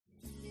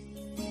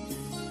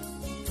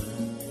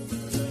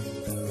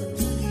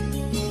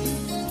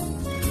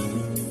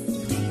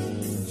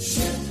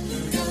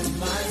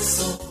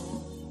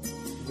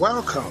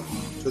Welcome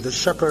to the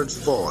Shepherd's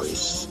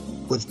Voice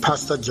with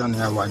Pastor Johnny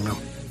Awanyo.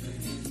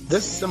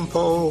 This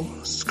simple,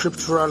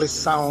 scripturally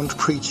sound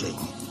preaching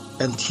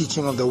and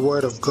teaching of the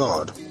Word of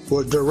God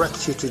will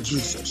direct you to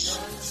Jesus,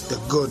 the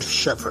Good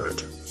Shepherd.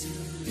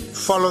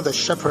 Follow the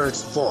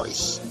Shepherd's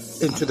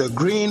voice into the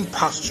green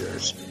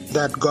pastures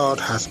that God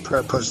has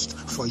purposed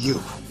for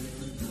you.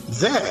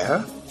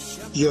 There,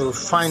 you'll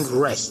find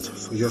rest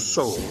for your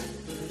soul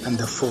and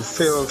the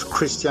fulfilled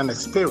Christian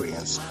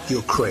experience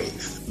you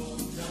crave.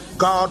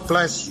 God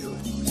bless you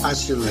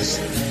as you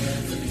listen.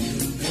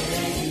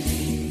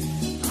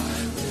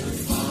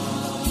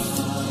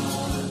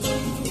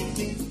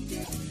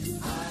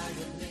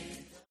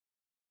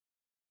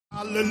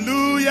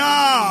 Hallelujah.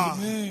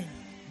 Amen.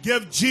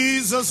 Give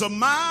Jesus a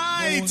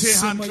mighty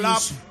hand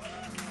clap.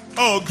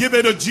 Oh, give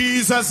it to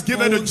Jesus.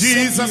 Give it to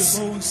Jesus.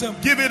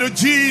 Give it to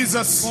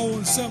Jesus.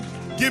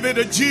 Give it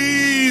to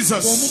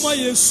Jesus.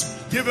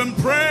 Give him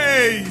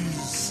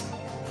praise.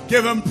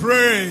 Give him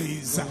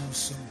praise.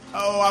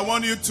 Oh, I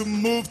want you to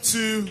move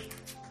to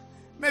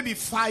maybe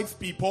 5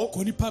 people.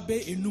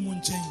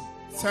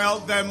 Tell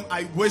them,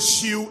 I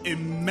wish you a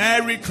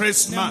Merry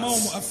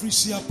Christmas.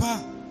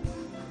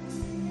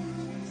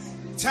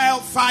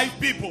 Tell 5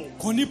 people.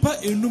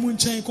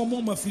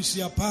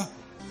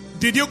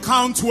 Did you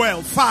count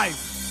well?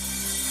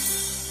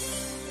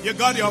 5. You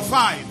got your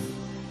 5.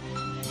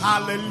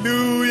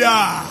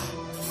 Hallelujah.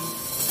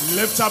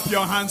 Lift up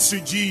your hands to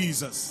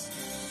Jesus.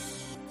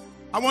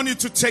 I want you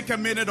to take a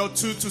minute or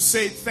two to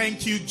say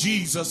thank you,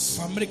 Jesus,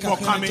 for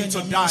coming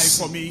to die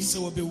for me.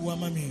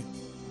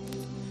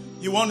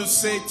 You want to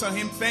say to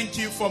him, thank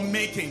you for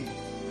making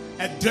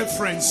a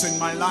difference in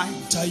my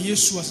life. Say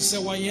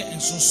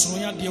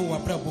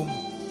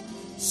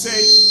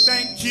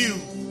thank you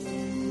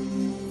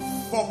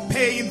for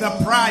paying the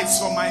price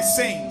for my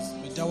sins.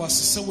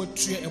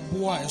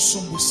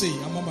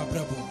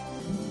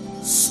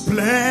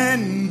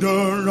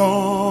 Splendor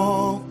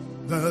of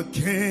the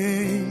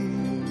King,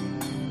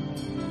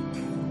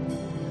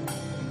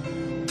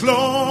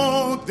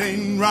 clothed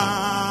in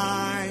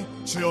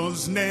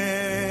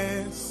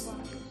righteousness,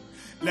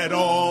 let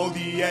all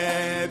the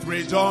earth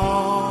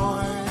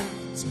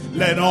rejoice.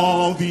 Let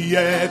all the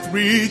earth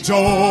rejoice.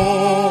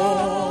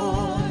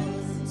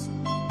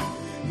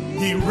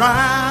 He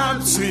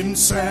wraps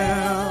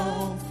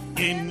himself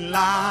in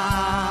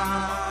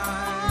light,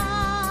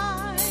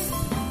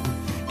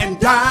 and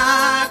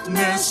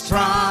darkness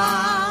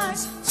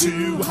tries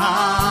to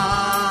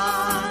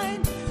hide,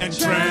 and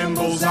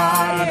trembles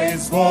at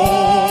his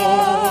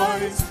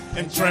voice,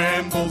 and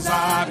trembles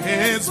at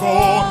his voice.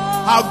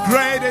 How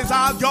great is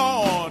our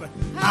God?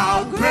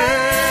 How great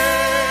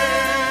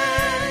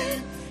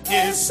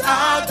is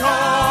our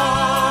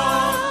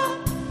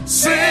God?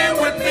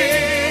 Sing with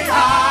me,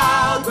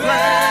 how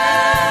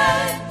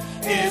great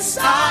is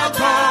our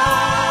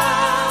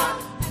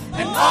God?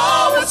 And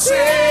all will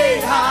see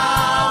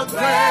how great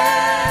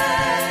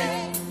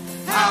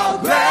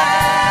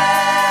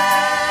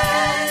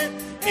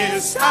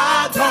is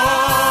our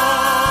God.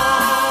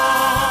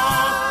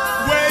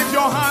 Wave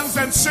your hands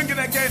and sing it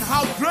again.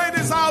 How great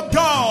is our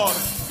God?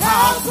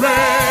 How great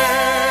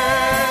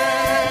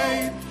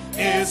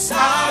is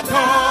our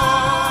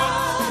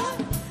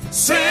God?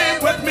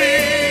 Sing with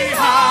me,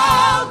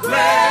 how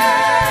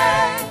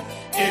great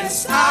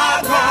is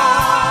our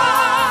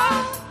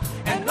God?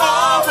 And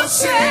all will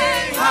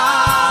sing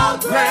how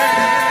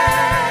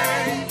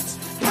great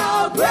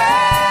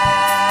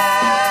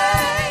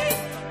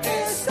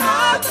is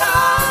our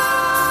God.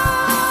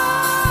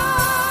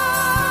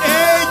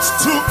 Age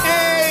to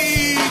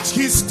age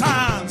he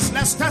stands.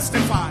 Let's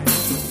testify.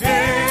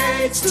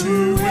 Age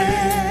to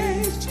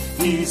age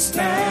he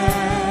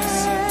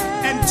stands,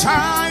 and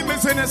time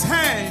is in his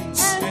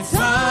hands. And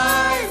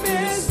time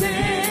is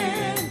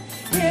in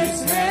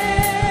his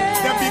hands.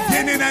 The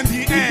beginning and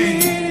the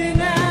end.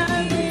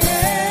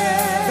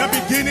 The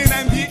beginning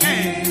and the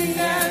end.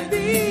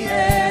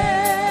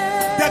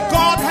 The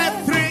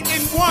Godhead 3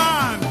 in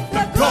 1.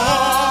 The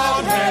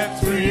Godhead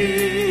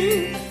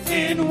 3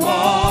 in 1.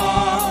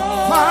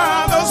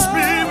 Father,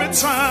 Spirit,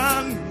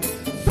 Son.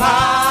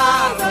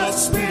 Father,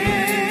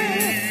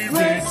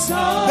 Spirit,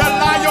 Son. The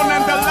Lion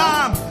and the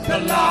Lamb. The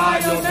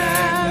Lion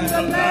and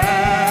the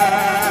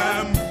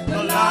Lamb.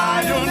 The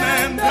Lion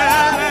and the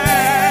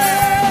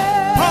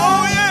Lamb.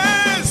 Oh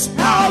yes,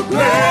 how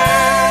great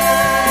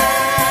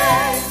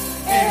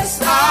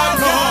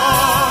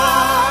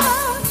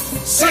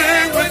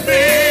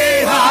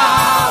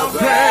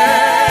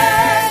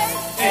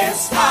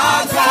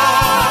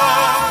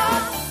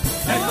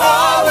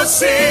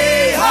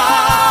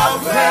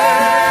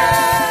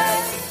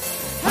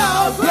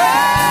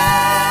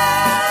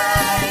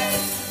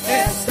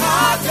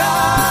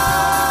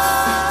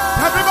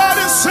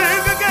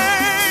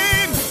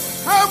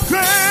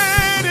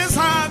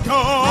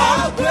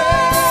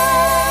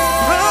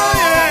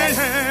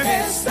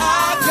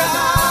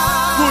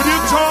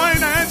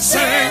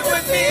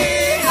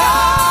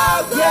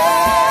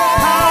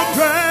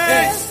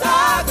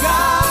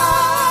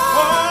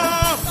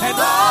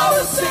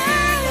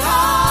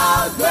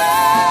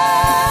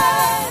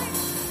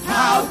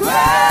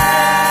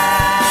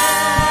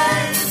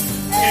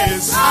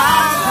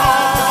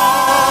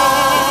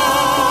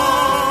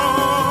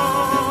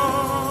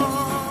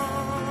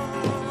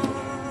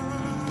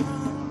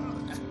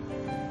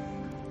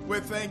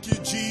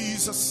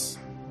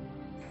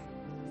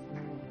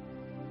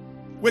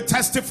We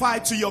testify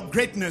to your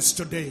greatness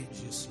today.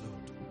 Yes,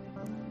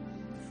 Lord.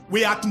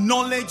 We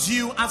acknowledge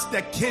you as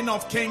the King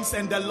of Kings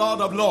and the Lord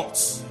of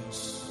Lords.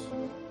 Yes.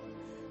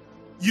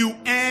 You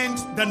earned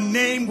the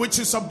name which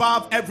is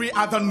above every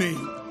other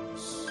name.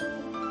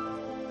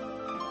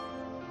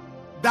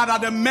 That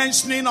at the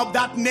mentioning of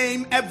that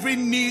name, every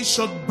knee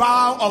should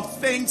bow, of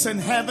things in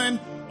heaven,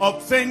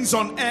 of things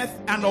on earth,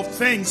 and of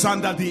things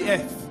under the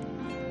earth.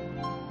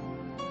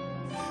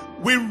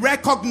 We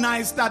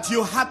recognize that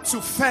you had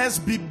to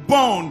first be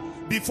born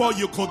before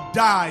you could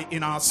die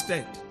in our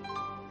stead.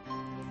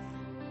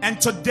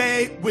 And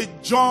today we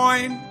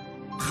join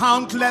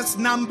countless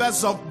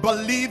numbers of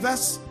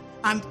believers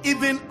and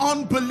even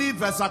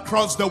unbelievers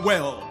across the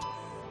world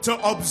to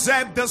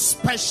observe this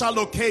special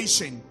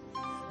occasion,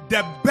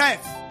 the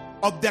birth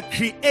of the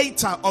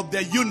creator of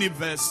the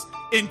universe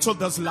into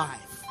this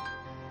life.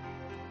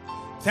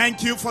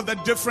 Thank you for the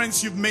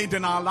difference you've made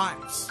in our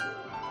lives.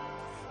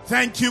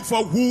 Thank you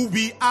for who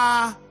we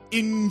are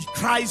in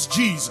Christ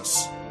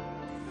Jesus.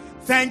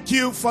 Thank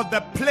you for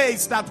the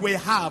place that we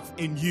have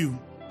in you.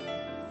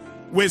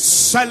 We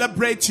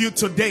celebrate you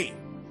today.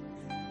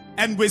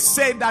 And we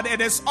say that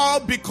it is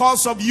all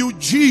because of you,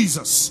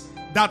 Jesus,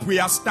 that we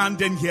are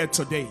standing here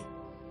today.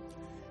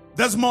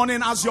 This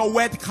morning, as your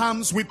word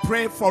comes, we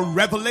pray for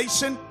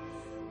revelation.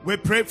 We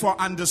pray for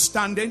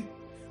understanding.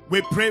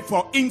 We pray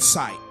for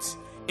insight.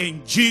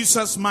 In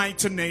Jesus'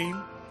 mighty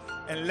name.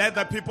 And let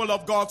the people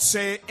of God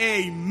say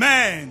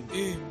amen.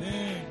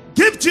 Amen.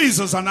 Give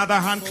Jesus another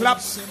hand clap.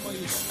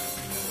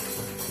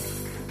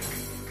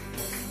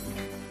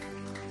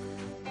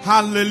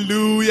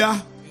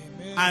 Hallelujah.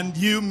 Amen. And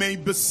you may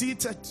be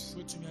seated.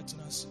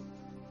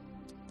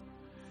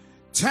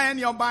 Turn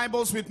your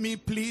Bibles with me,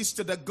 please,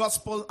 to the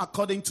Gospel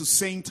according to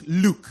Saint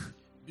Luke.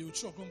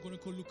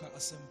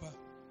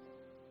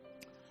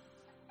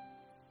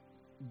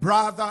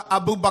 Brother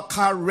Abu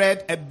Bakr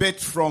read a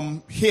bit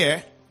from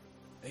here,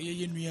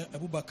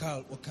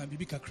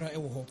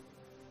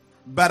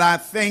 but I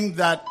think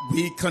that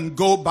we can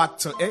go back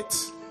to it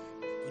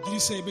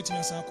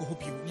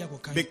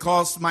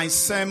because my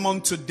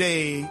sermon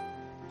today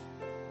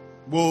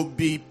will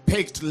be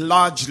picked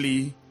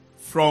largely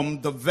from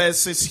the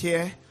verses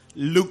here.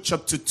 Luke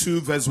chapter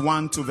 2 verse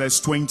 1 to verse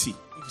 20.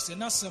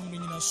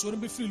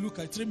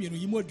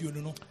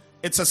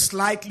 It's a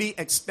slightly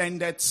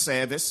extended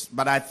service,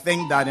 but I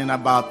think that in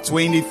about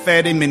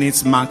 20-30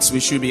 minutes max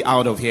we should be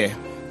out of here.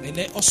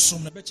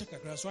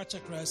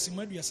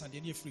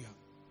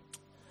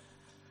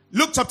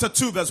 Luke chapter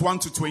 2 verse 1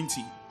 to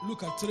 20.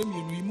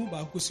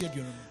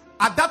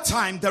 At that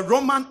time, the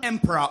Roman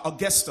Emperor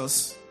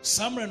Augustus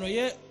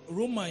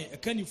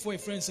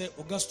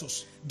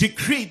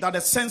decreed that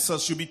a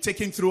census should be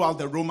taken throughout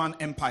the Roman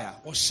Empire.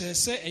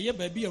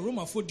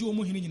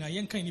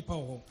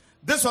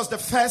 This was the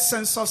first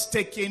census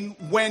taken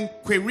when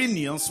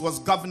Quirinius was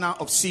governor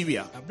of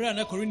Syria.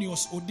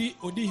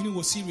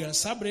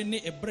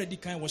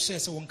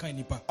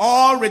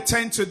 All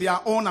returned to their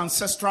own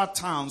ancestral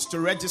towns to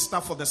register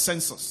for the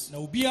census.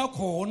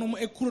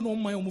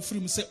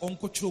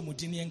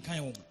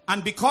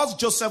 And because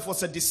Joseph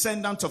was a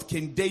descendant of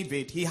King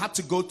David, he had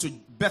to go to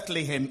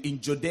Bethlehem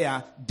in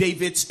Judea,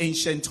 David's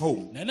ancient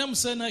home.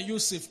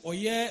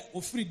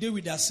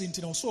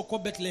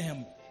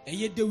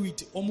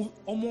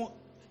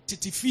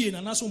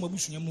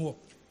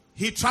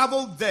 He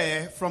traveled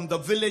there from the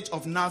village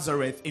of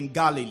Nazareth in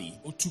Galilee.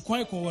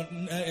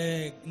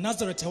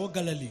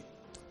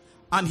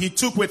 And he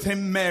took with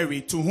him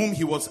Mary, to whom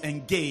he was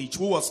engaged,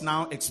 who was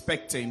now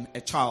expecting a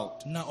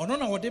child.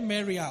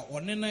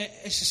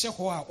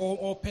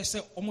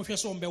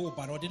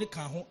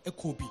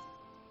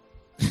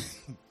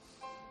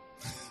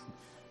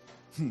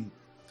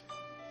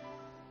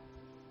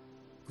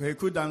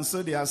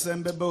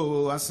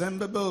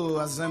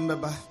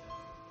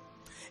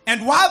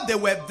 And while they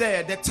were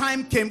there, the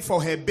time came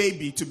for her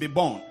baby to be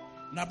born.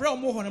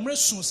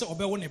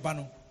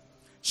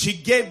 She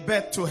gave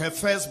birth to her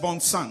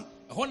firstborn son.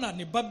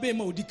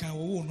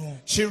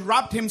 She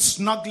wrapped him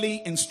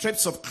snugly in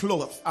strips of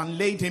cloth and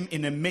laid him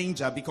in a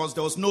manger because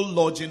there was no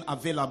lodging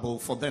available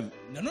for them.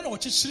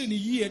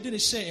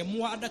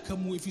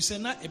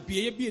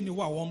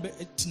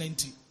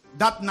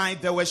 That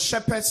night there were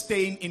shepherds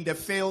staying in the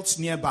fields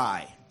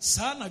nearby,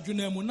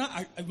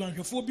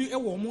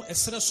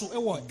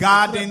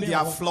 guarding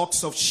their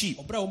flocks of sheep.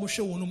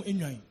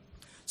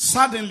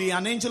 Suddenly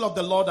an angel of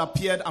the Lord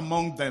appeared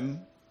among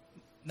them,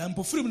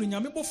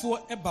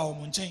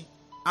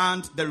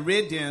 and the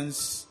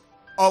radiance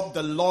of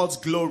the Lord's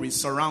glory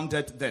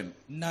surrounded them.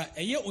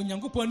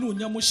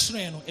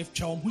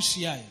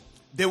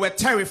 They were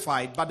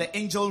terrified, but the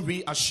angel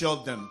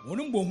reassured them.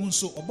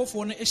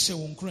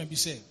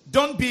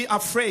 Don't be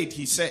afraid,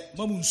 he said.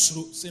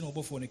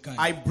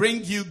 I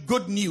bring you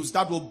good news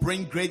that will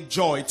bring great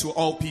joy to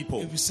all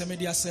people. The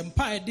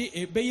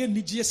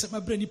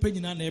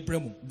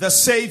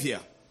Savior,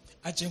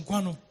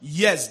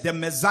 yes, the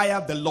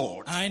Messiah, the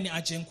Lord,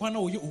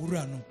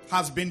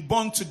 has been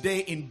born today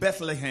in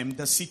Bethlehem,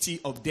 the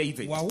city of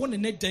David.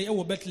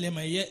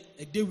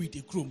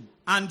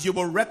 And you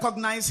will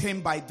recognize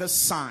him by this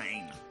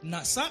sign.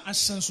 Na sa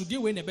ahyɛnsodeɛ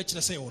wei na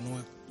ɛbɛkyerɛ sɛ ɔno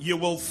a. You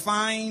will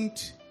find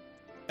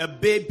a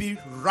baby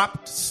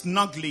wrapped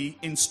snugly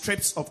in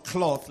strips of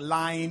cloth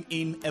lying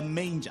in a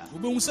manger.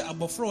 Wobɛhu sɛ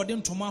abɔfra a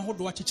ɔde ntoma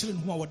ahodoɔ akyekyere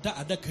ne ho a wɔda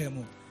adaka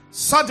mu.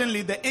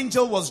 Suddenly the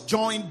angel was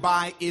joined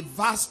by a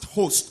vast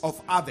host of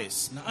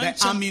others,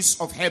 the armies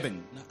of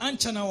heaven, Na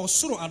ankyɛ na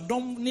ɔsoro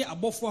adɔm ne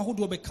abɔfo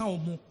ahodoɔ bɛka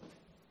wɔn ho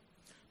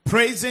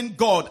praising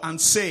God and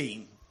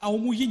saying, a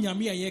wɔn yi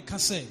nyame a yɛka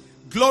sɛ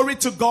 "Glory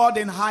to God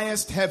in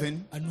highest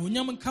heaven,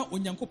 anuonyam nka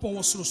onyankopɔn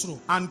wɔ sorosoro.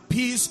 and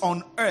peace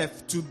on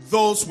earth to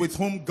those with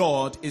whom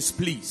God is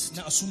pleased."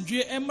 Na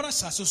asomdwoe mmra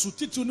asase so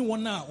titiriw ne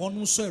wɔn a wɔn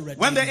nso Awurade.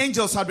 When the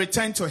angels had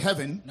returned to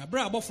heaven, Na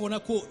bere a abɔfo no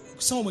kɔ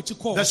san wɔn akyi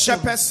kɔɔ the ɔsoro,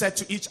 shepherds said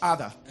to each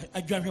other,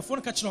 adwanhwɛfoɔ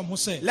no ka kyerɛ wɔn ho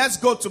sɛ "Let's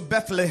go to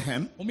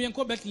Bethlehem. wɔn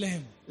yɛnkɔ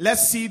Bethlehem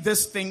Let's see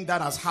this thing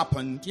that has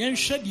happened,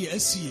 yɛnhwɛ deɛ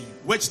asie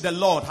which the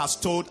Lord has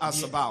told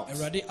us about."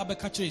 Awurade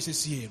abɛka kyerɛ yɛ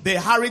sɛsie. They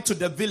hurried to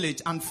the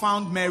village and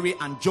found Mary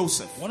and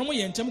Joseph. Wɔn mo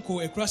yɛ ntɛm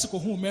kɔ akura se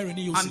kɔhuu Mary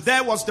ne And Joseph.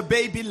 there was the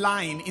baby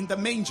lying in the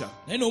manger.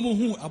 Na ɛna wɔn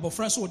huu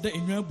abɔfra so ɔda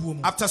enwa buo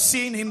mu. After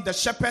seeing him, the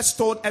shepherds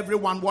told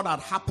everyone what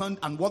had happened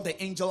and what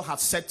the angel had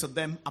said to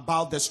them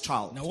about this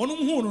child. Na wɔn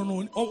huu no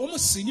no wɔn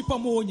si nipa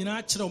mo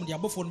nyinaa kyerɛ wɔn de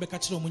abɔfo no bɛka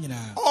kyerɛ wɔn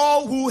nyinaa.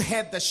 All who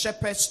heard the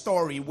shepherd's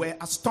story were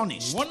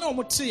astonished. Wɔn a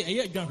wɔn te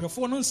ɛyɛ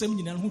adwanhwɛfoɔ no nsɛm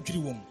nyinaa ho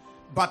dwiri wɔn.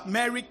 But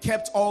Mary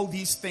kept all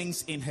these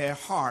things in her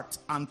heart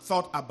and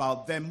thought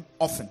about them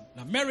often.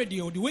 Na Mary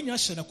deɛ ɔde wɔn nyinaa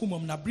hyɛ n'akoma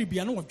mu na bere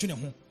bia na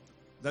wɔdwene ho.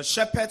 The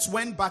shepherds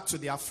went back to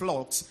their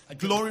flocks,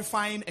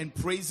 glorifying and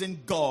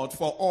praising God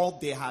for all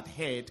they had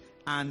heard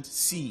and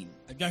seen.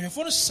 Adwanhwɛfoɔ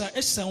no ɛhyɛ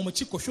wɔn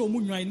akyi kɔhwɛ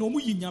wɔn nwan na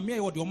wɔn yi nyame a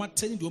wɔde wɔn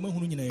atɛ ne deɛ wɔn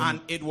ahunu nyinaa. And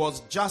it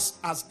was just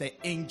as the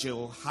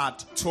angel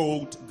had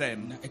told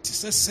them. Na ɛte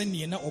sɛ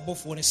sɛnea na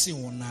ɔbɔfoɔ no se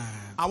wɔn naa.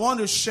 I want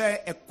to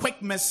share a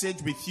quick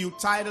message with you.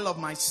 Title of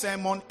my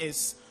sermon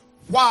is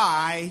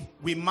 "Why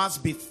We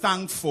Must Be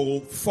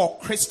Thankful for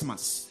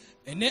Christmas."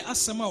 Ɛnɛ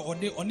asɛm a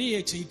ɔne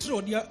yɛ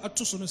kyerɛkyerɛ ɔde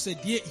ato so no sɛ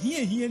deɛ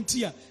hia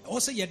nti a ɛwɔ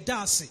sɛ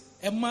yɛda ase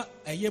ɛma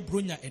ɛyɛ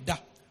bronya ɛda.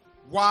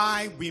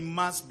 Why we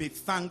must be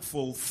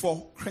thankful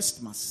for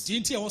Christmas.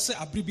 Deɛ nti a ɛwɔ sɛ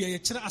abere bia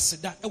yɛkyerɛ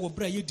aseda ɛwɔ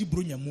bere a yɛdi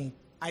bronya mu.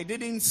 I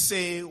didn't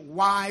say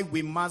why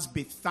we must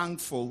be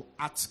thankful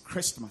at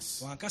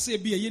Christmas. Wankasa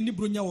bi a yɛni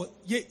bronya wɔ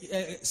deɛ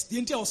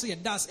nti a ɛwɔ sɛ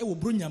yɛda ase ɛwɔ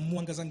bronya mu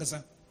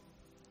ankasa.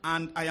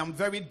 And I am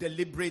very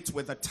deliberate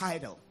with the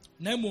title.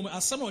 Na mmom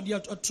asɛm a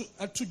ɔde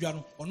ato dwa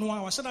no ɔno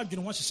a wahyɛ no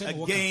adwene ho ahyehyɛ ne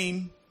wɔka.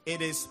 Again,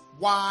 it is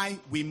why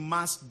we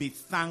must be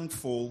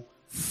thankful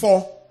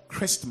for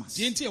Christmas.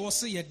 Deɛ nti a ɛwɔ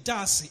sɛ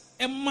yɛda ase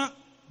ɛma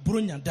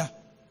bronya da.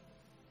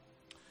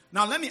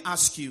 Now let me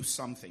ask you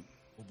something.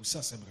 Obusa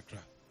asɛm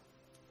kakra.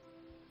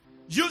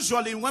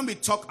 Usually when we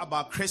talk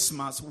about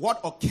Christmas,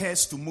 what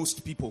occurs to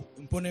most people?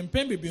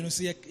 Mpɔnempɛn bebree no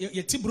sɛ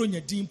yɛte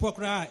bronya din mpo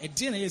koraa a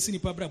ɛdeɛ na yɛsi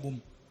nipa brabɔ mu.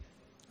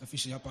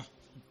 Afihyia pa.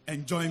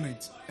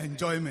 Enjoyment.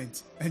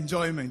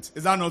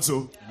 Is that not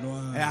so?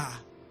 No. Yeah.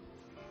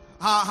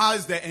 How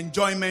is the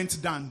enjoyment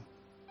done?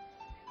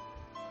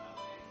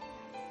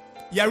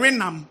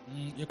 Yarinam.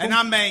 And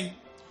amen.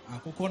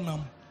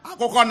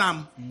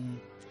 Akokonam.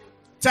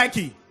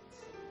 Turkey.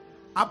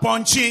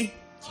 Aponchi.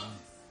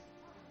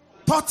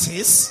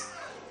 Tortoise.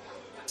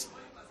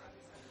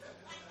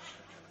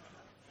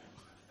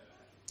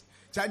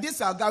 So this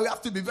guy, we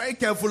have to be very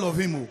careful of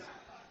him.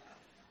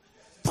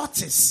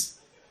 Tortoise.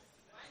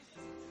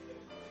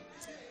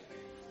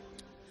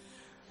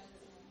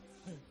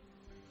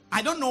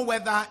 I don't know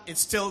whether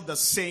it's still the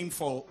same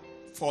for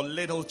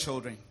little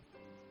children.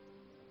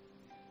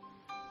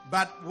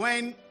 But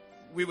when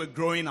we were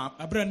growing up,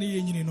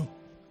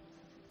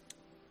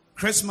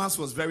 Christmas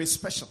was very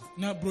special.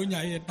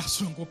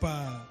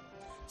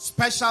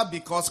 Special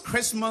because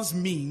Christmas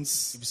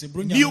means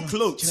new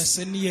clothes,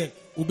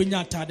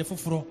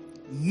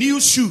 new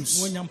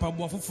shoes,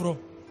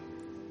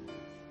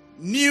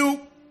 new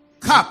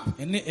cap,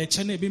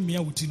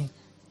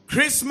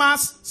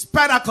 Christmas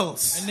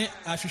spectacles.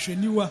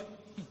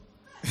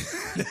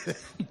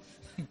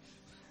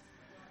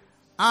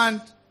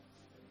 And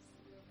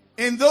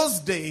in those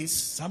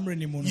days,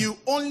 you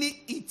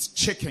only eat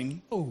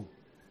chicken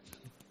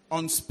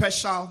on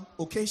special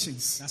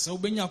occasions.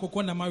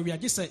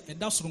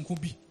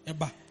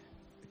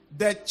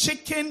 The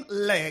chicken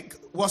leg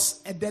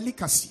was a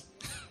delicacy.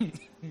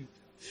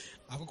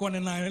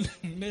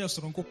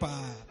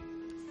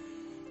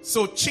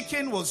 So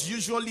chicken was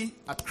usually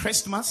at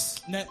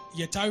Christmas,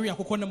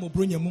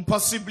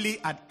 possibly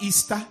at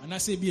Easter.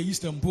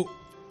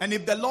 And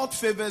if the Lord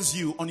favors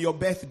you on your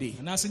birthday,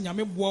 that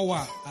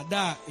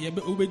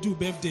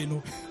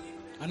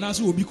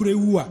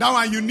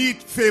one you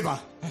need favor.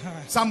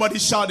 Somebody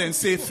shout and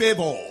say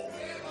favor.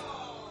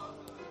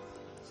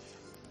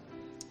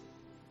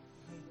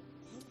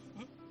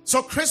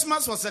 So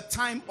Christmas was a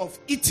time of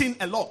eating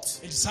a lot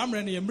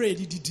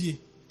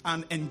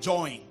and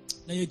enjoying.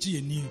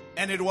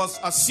 And it was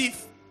as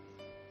if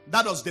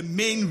that was the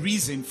main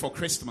reason for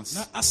Christmas.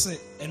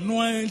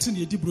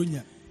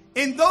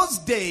 In those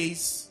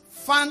days,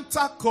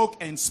 Fanta, Coke,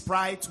 and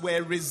Sprite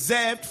were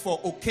reserved for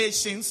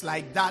occasions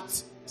like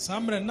that So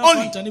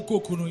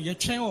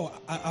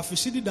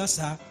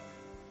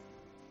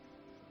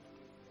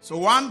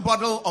one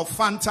bottle of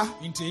Fanta,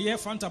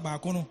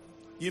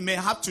 you may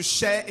have to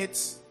share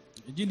it.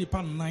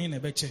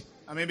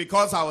 I mean,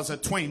 because I was a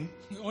twin,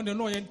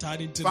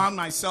 found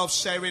myself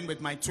sharing with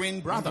my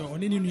twin brother.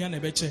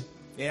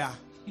 Yeah.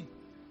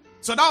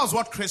 So that was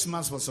what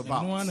Christmas was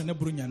about. And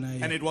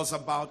it was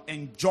about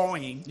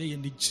enjoying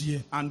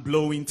and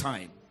blowing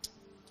time.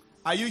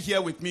 Are you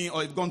here with me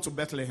or you've gone to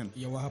Bethlehem?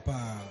 We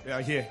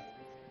are here.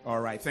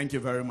 All right. Thank you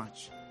very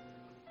much.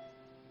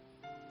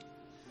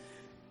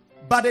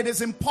 But it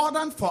is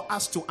important for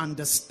us to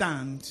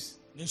understand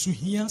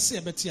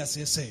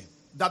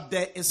that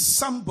there is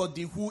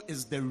somebody who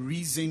is the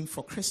reason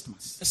for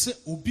Christmas.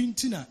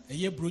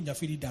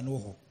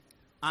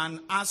 And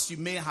as you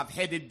may have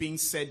heard it being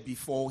said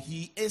before,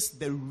 he is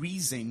the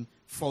reason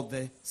for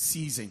the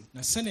season.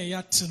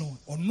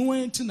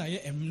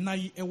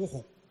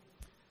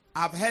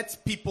 I've heard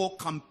people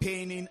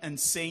campaigning and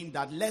saying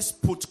that let's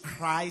put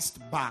Christ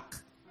back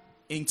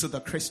into the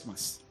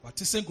Christmas.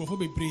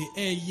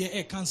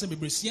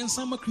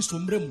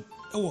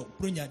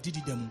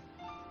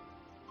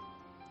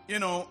 You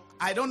know,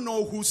 I don't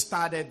know who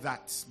started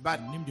that, but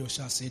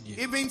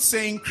even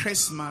saying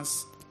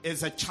Christmas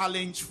is a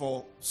challenge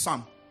for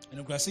some.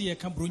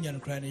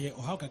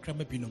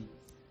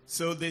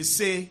 So they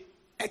say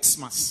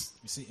Xmas.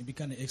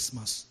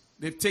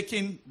 They've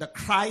taken the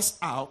Christ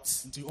out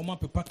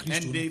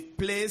and they've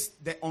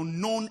placed the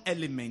unknown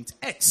element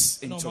X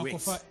into it.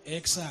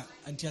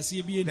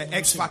 The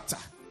X factor.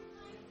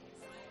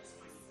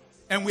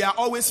 And we are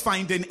always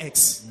finding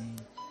X.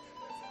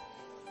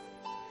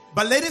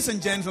 But ladies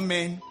and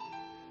gentlemen,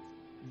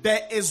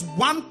 there is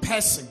one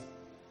person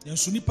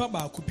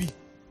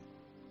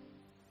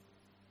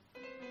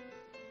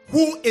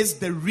who is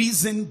the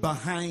reason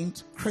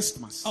behind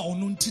Christmas.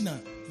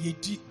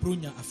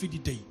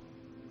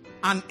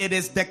 And it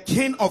is the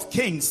King of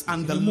Kings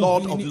and the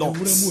Lord of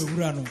Lords.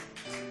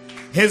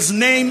 His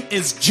name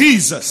is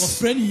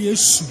Jesus.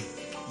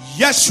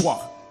 Yeshua.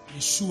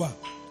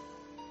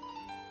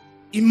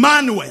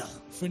 Emmanuel.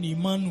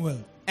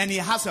 And he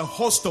has a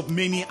host of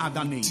many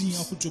other names.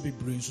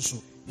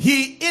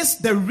 He is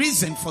the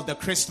reason for the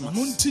Christmas.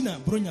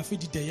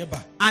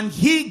 And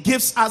he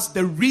gives us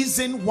the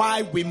reason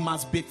why we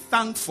must be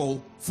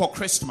thankful for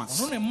Christmas.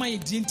 Can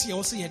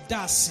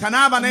I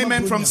have an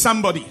amen from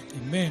somebody?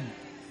 Amen.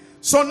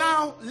 So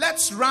now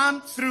let's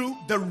run through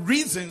the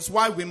reasons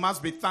why we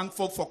must be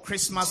thankful for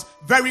Christmas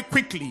very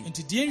quickly.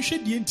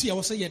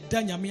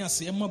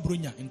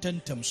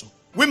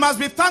 We must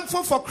be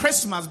thankful for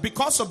Christmas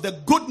because of the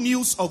good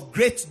news of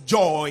great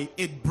joy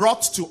it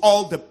brought to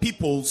all the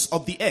peoples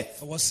of the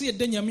earth.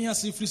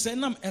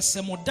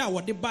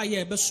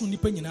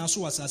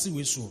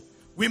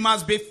 We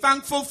must be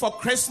thankful for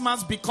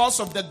Christmas because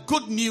of the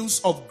good news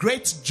of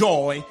great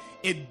joy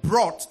it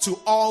brought to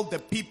all the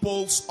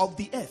peoples of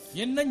the earth.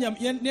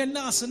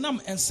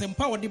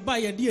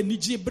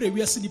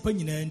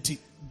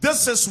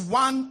 This is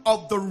one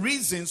of the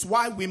reasons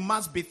why we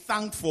must be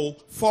thankful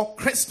for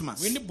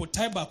Christmas. In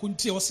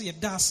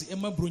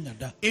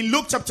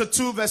Luke chapter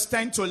 2 verse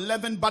 10 to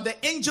 11, but the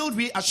angel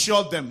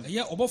reassured them.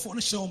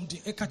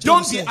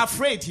 Don't be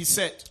afraid, he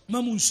said.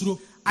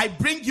 I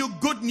bring you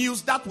good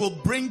news that will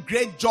bring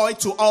great joy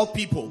to all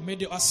people.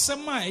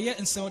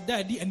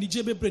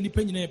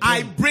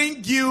 I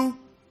bring you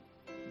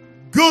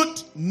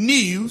good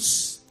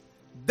news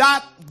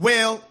that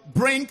will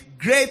bring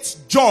great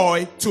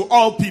joy to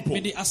all people.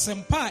 This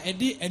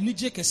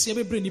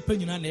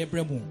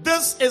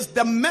is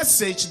the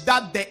message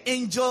that the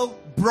angel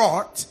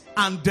brought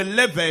and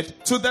delivered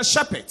to the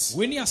shepherds.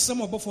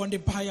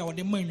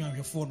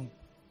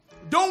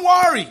 Don't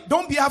worry,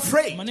 don't be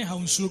afraid.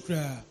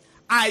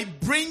 I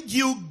bring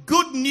you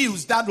good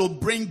news that will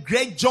bring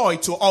great joy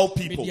to all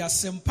people. What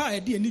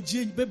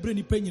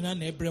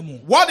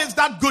is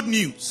that good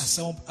news?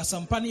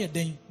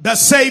 The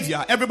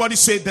Savior. Everybody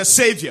say the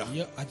Savior.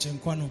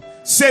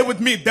 Say with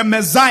me, the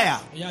Messiah.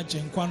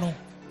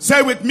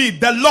 Say with me,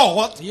 the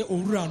Lord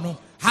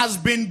has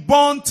been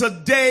born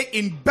today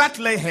in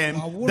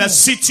Bethlehem, the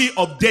city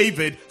of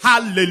David.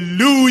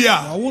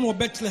 Hallelujah.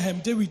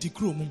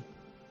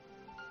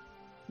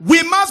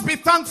 We must be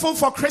thankful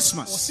for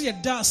Christmas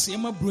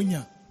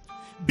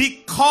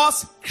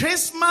because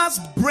Christmas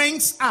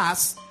brings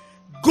us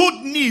good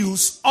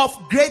news of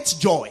great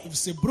joy.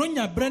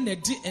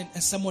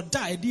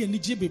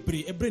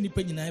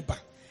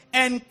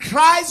 And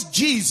Christ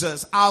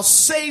Jesus, our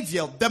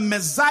Savior, the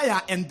Messiah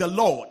and the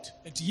Lord,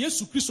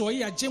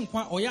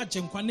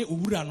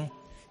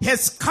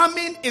 his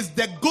coming is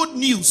the good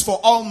news for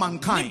all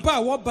mankind.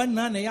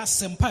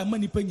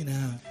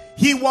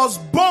 He was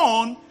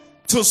born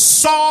to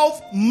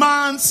solve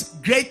man's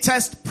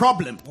greatest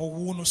problem,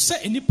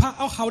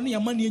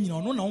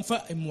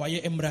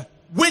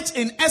 which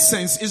in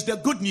essence is the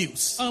good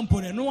news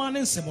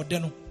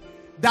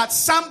that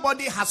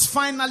somebody has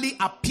finally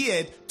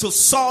appeared to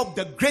solve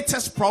the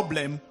greatest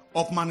problem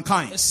of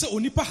mankind. The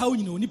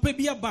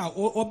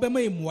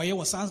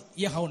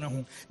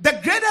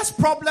greatest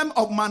problem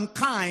of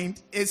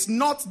mankind is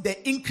not the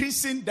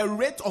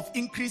rate of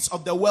increase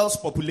of the world's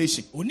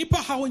population.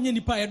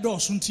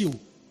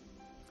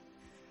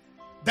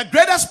 The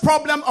greatest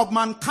problem of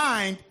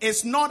mankind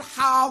is not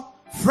how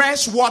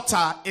fresh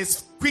water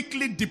is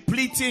quickly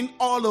depleting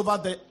all over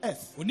the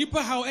earth.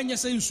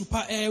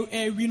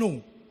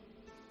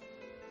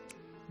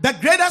 The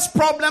greatest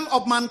problem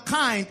of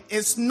mankind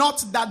is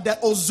not that the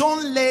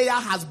ozone layer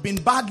has been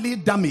badly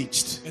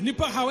damaged.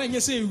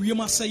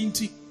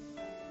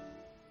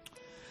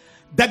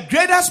 The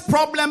greatest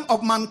problem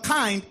of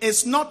mankind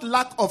is not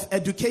lack of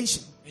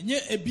education.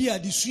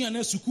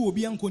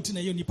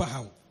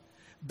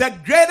 The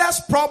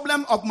greatest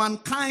problem of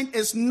mankind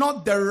is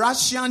not the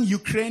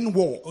Russian-Ukraine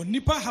war.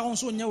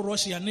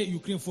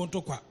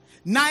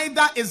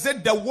 Neither is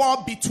it the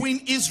war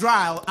between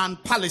Israel and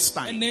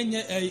Palestine. The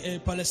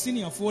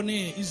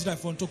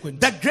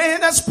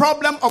greatest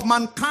problem of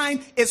mankind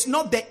is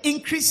not the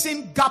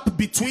increasing gap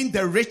between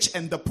the rich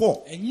and the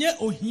poor.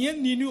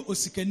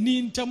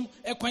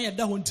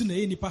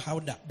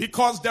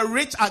 Because the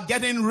rich are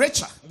getting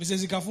richer and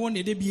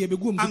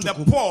the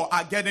poor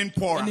are getting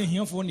poorer.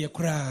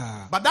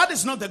 But that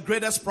is not the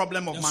greatest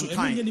problem of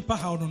mankind.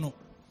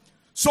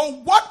 So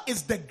what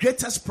is the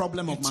greatest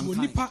problem of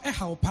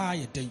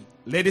mankind?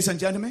 Ladies and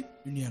gentlemen,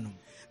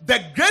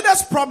 the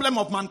greatest problem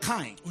of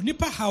mankind,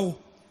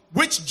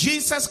 which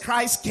Jesus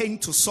Christ came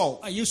to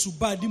solve, is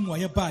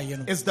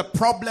the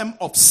problem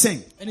of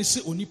sin.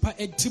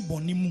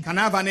 Can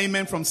I have an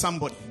amen from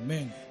somebody?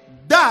 Amen.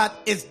 That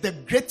is the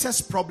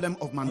greatest problem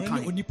of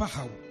mankind.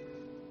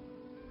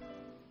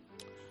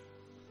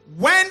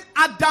 When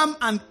Adam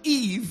and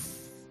Eve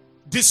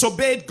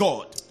disobeyed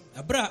God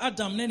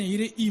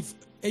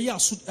and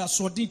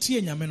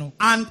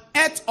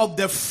ate of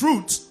the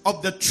fruit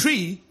of the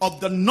tree of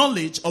the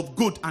knowledge of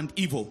good and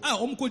evil,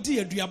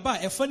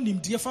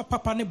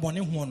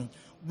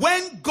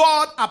 when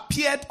God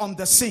appeared on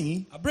the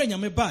scene,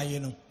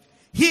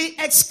 he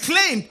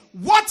exclaimed,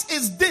 "What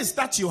is this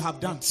that you have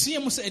done?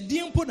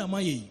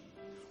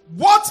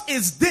 What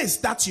is this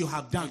that you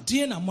have done?"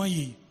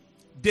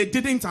 They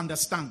didn't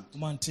understand.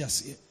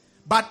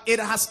 But it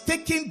has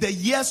taken the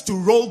years to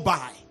roll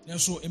by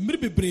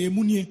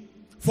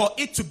for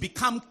it to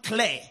become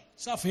clear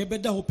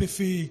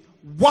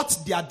what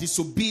their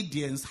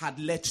disobedience had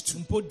led to.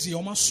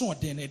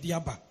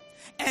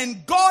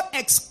 And God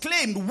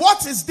exclaimed,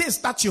 "What is this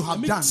that you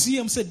have done?"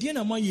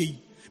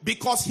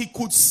 Because he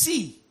could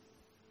see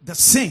the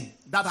sin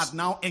that had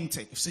now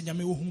entered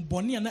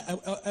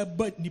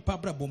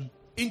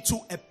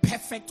into a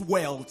perfect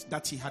world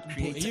that he had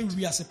created.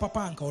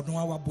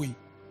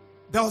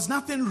 There was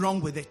nothing wrong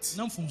with it.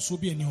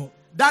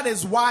 That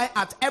is why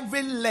at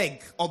every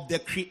leg of the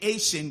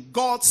creation,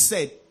 God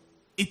said,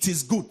 "It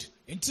is good."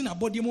 There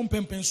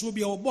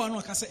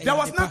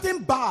was nothing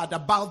bad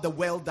about the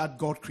world that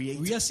God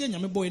created.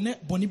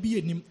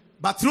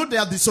 But through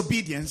their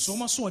disobedience,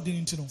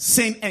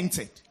 sin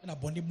entered.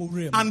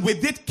 And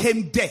with it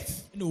came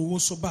death.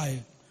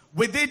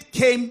 With it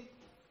came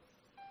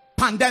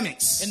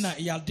pandemics.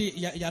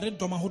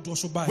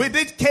 With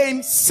it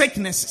came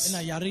sicknesses,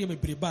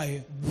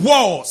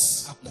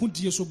 wars,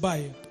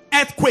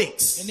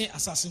 earthquakes,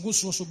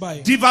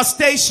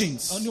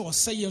 devastations,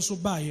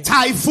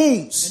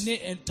 typhoons,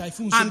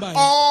 and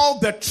all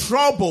the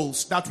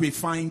troubles that we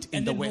find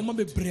in the world.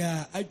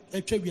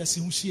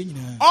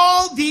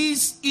 All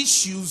these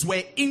issues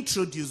were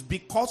introduced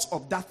because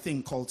of that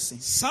thing called sin.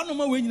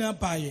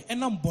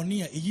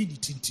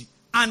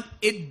 And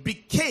it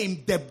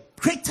became the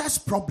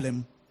greatest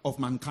problem of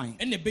mankind.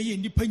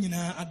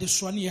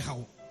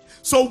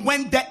 So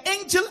when the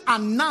angel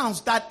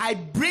announced that I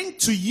bring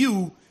to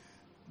you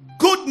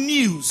good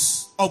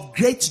news of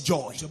great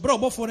joy, he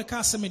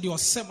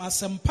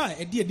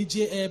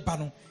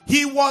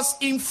was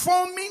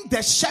informing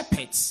the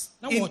shepherds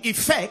in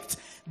effect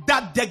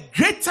that the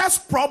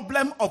greatest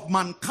problem of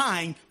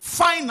mankind,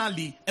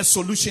 finally a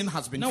solution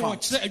has been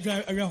found.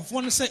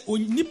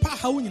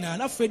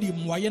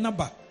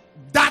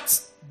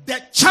 That the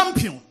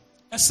champion,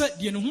 the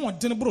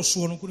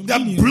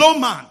blow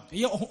man,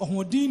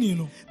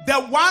 the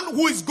one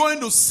who is going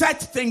to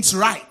set things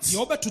right,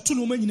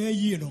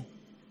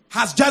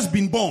 has just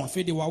been born.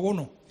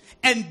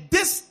 And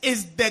this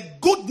is the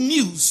good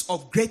news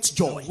of great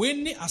joy.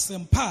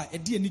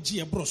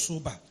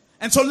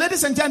 And so,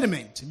 ladies and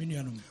gentlemen,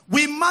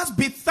 we must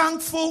be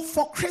thankful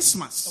for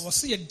Christmas,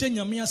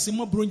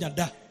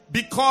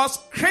 because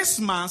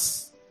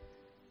Christmas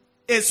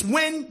is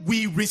when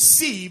we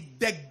receive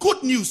the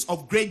good news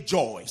of great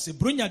joy. The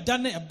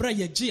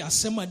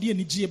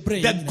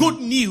good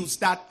news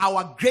that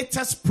our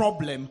greatest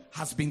problem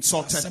has been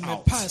sorted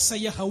out.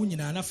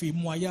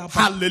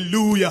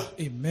 Hallelujah.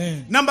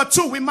 Amen. Number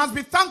 2, we must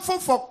be thankful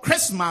for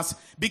Christmas,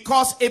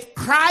 because if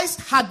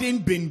Christ hadn't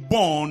been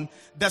born,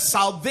 the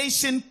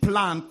salvation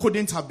plan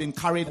couldn't have been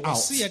carried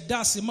out.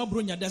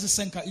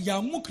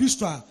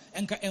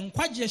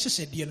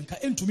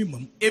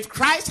 If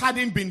Christ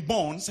hadn't been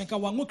born,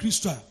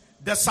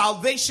 the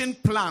salvation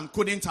plan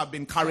couldn't have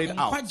been carried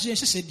out. nkwagye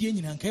nhyehyɛdeɛ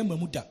nyinaa nka ɛma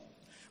mu da.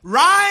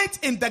 Right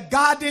in the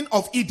Garden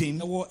of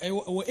Eden,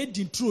 ɛwɔ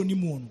Eden turo ni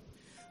mu no,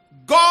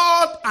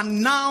 God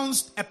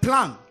announced a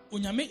plan,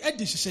 onyame ɛde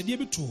nhyehyɛdeɛ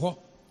bi to hɔ.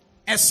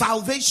 a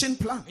salvation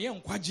plan.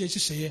 ɛyɛ nkwagye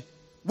nhyehyɛeɛ.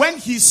 When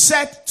he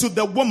said to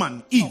the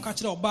woman, Eve, ɔka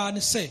kyerɛ ɔbaa ne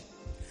sɛ,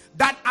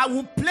 that I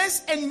will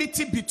place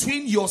enmity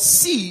between your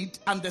seed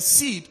and the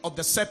seed of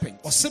the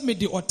serpent. ɔsɛ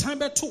mede ɔtan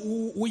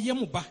bɛto wo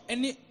yam ba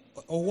ɛne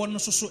ɔwɔ no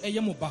nso so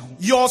ɛyɛ mo ba ho.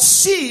 Your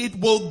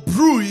seed will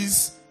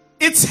bruise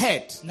its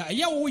head, na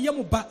ɛyɛ wo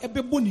yam ba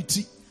ɛbɛbɔ ne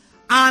ti,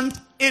 and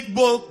it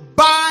will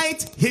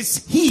bite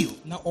his heel.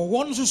 na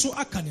ɔwɔ no nso so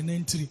aka ne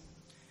nantiri.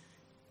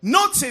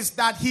 Notice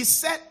that he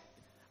said,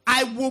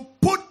 I will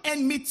put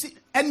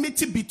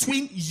enmity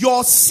between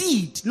your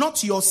seed,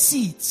 not your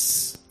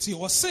seeds. Ti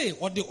ɔsɛ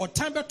ɔde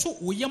ɔtan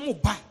bɛto wo yam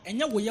ba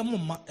ɛnyɛ wo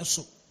yam ma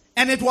ɛso.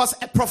 And it was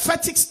a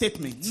prophetic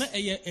statement na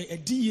ɛyɛ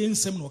ɛdi yɛ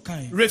nsɛm na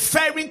ɔkae.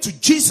 referring to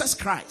Jesus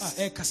Christ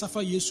ɛkasa fa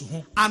Yesu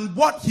ho and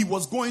what he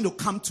was going to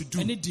come to do.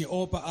 ɛne deɛ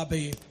ɔreba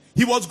abɛyɛ.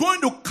 He was going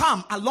to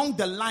come along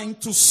the line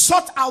to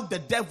sort out the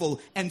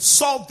devil and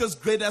solve this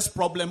greatest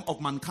problem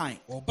of mankind.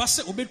 ɔba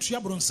sɛ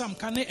ɔbɛtua borɔnsam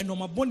ka ne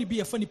ɛnɔmabɔne bi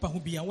yɛfa nipa ho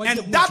bi a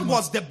And that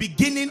was the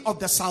beginning of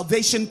the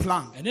salvation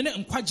plan. ɛne ne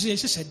nkwagye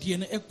nhyehyɛdeɛ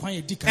no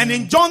ɛkwan ɛdi kan. And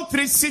in John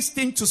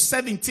 3:16 to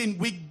 17,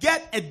 we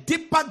get a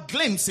deeper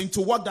glimpse into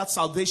what that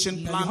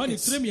salvation na plan Yohane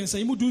is. 3:3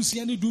 yi mu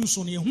dunsia ne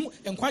dunson no yɛhu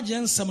nkwagye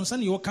nsɛm no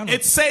sɛnea ɔka no.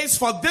 It says,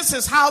 for this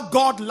is how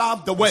God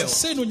loved the world.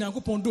 sɛ na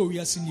Onyankopɔn dɔ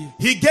wiase nie.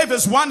 He gave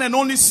his one and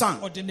only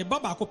son, ɔde ne ba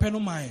baako pɛ no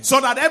mae.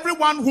 so that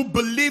everyone who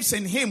believes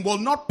in him will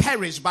not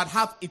perish but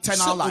have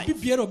eternal sɛ life. obi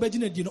biara a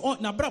ɔbɛgyina die no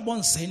n'abrabɔ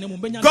nsɛe na mmom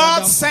bɛnya God nkwa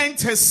da nkwa.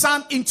 sent his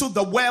son into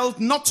the world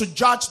not to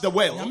judge the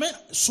world, Nyame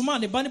soma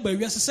ne ba ne ba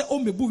wiase sɛ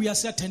ɔmmɛbu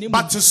wiase atɛne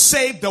but mu. to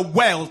save the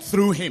world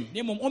through him.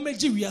 na mmom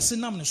ɔmmɛgye wiase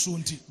nam ne so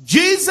nti.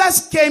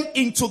 Jesus came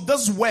into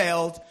this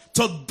world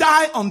to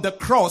die on the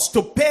cross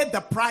to pay the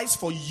price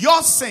for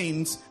your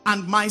sins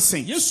and my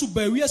sins. Yesu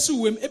ba wiase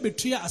wom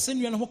ɛbɛtua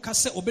asɛnnua no ho ka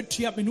sɛ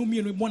ɔbɛtua me ne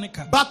mmienu bɔne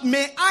ka. But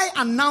may I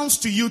announce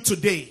to you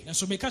today,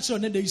 nanso meka kyerɛ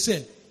ɔne da yi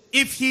sɛ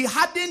if he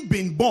hadn't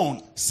been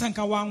born, sɛ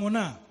nka wanwo no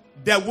a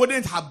there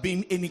wouldn't have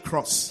been any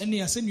cross.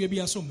 ɛne asɛnnua bi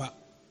aso mba.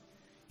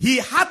 He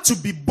had to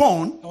be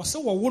born na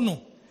ɔsɛ wɔwo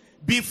no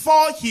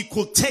before he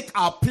could take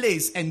our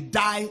place and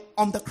die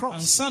on the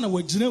cross. ansa na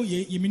wagyina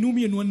yɛmenu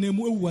mmienu anam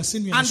mu awu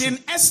asɛnnua no And so. in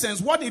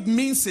essence, what it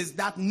means is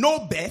that no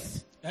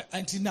birth,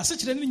 nti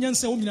n'asekyerɛ ne nya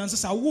nsɛ wo nyina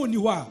nsɛ sɛ awoɔ ni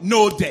hɔ a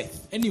no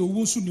death. ɛne ɔwu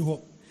nso ni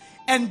hɔ.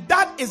 And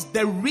that is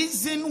the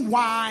reason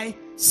why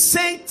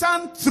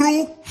Satan,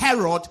 through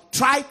Herod,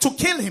 tried to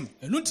kill him.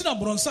 ɛno nti na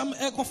borɔnsam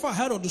ɛkɔfa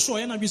Herod so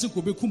ɔyɛ n'adwene sɛ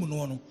kɔbɛkum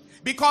no no.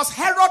 Because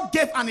Herod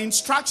gave an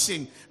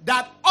instruction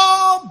that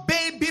all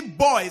baby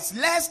boys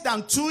less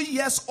than 2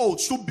 years old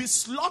should be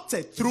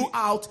slaughtered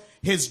throughout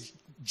his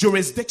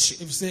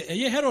jurisdiction. ɛfiri sɛ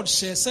ɛyɛ Herod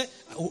hyɛ sɛ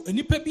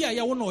nnipa bi a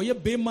yɛwo no ɔyɛ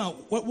bɛrima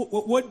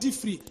a wadi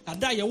firi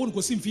ada a yɛwo no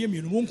kɔsi mfeɛ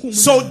mmienu wɔnkum no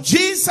So nyinaa.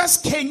 Jesus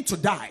came to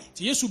die,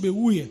 nti Yesu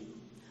bɛwuiɛ.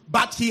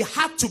 but he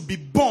had to be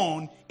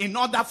born in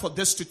order for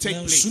this to take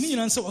nanso place. ne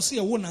nyinaa sɛ ɔsɛ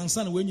yɛwo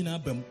nansa na wɔn nyinaa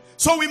aba mu.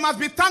 So we must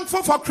be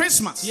thankful for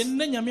Christmas.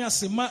 yɛnnɛ Nyame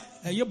ase ma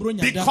ɛyɛ boro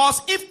nyada.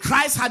 Because if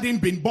Christ hadn't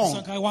been born,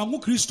 sɛ nka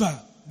wɔanwo Kristo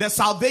a the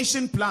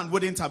salvation plan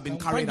wouldn't have been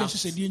carried nkwagye out.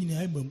 nhyehyɛdeɛ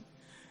nyinaa aba mu.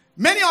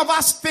 Many of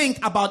us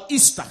think about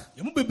Easter.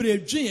 yɛmu bebree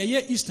dwen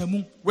ɛyɛ Easter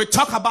mu. We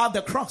talk about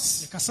the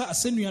cross. yɛkasa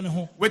asɛnnua no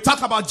ho. We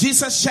talk about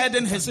Jesus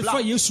shedding his sɛ fa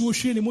blood. Yesu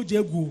ohwie ne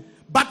mogya aguo.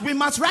 But we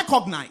must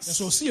recognize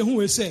ɛsɛ ɔse yɛhu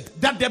wei sɛ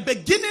that the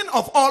beginning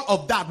of all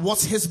of that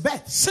was his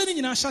birth. sɛ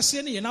ne nyinaa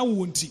hyɛseɛ ne yɛn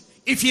awoɔ nti.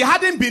 If he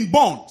hadn't been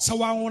born, sɛ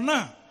wɔanwo no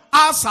a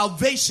our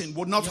salvation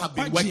would not have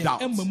been worked nkwagyeɛ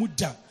out. ɛmma mu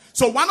da.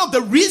 So one of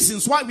the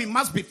reasons why we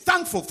must be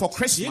thankful for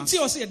Christmas yɛnti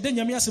ɔsɛ yɛda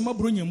Nyame ase ma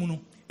boro nya mu no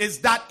is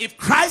that if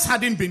Christ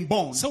hadn't been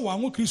born, sɛ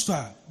wɔanwo Kristo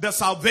a the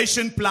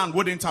salvation plan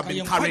wouldn't have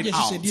been carried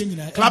out.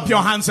 Clap Clap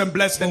your hands and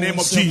bless the name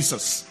of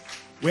Jesus.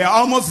 We are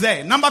almost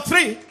there. Number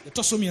 3,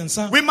 yɛtɔ so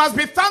mmiɛnsa. we must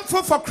be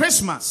thankful for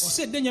Christmas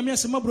ɔsɛ yɛda Nyame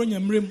ase ma boro nya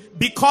mmerɛm.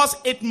 because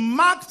it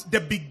marked the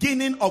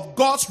beginning of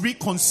God's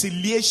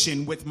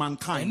reconciliation with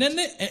mankind. ɛnɛ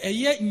ne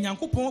ɛyɛ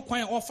Nyankopɔn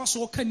kwan a ɔfa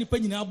so ɔka nnipa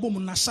nyinaa bɔ mu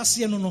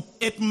n'ahyɛseɛ no no.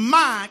 It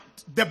marked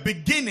the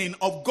beginning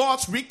of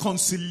God's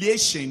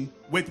reconciliation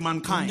with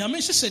mankind. Nyame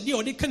nhyehyɛdeɛ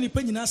a ɔde ka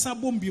nnipa nyinaa sa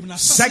bɔ mu bio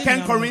n'ahyɛseɛ 2 nyinaa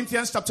no.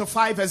 Corinthians chapter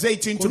 5 verse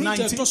 18 to Korinto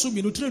 19. ɛtɔ so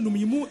mmienu tire num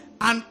yi mu.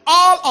 And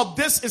all of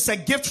this is a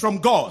gift from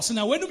God, ɔsɛ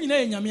na wɔanum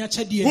nyinaa yɛ Nyame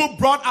akyɛdeɛ who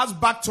brought us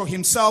back to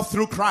himself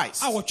through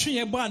Christ. a wɔtwe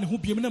yɛn baa ne ho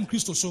biam nam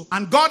Kristo so.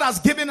 And God has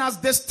given us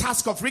this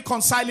task of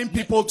reconciling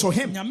people to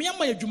him. Nyame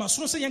ama yɛ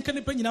adwumasoro sɛ yɛnka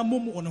nnipa nyinaa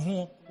mmɔ mu wɔ ne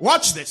ho.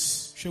 Watch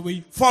this. hwɛ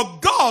wei. For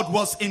God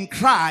was in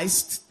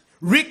Christ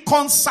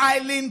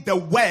reconciling the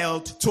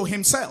world to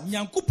himself.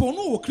 Nyankopɔn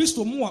no wɔ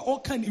Kristo mu a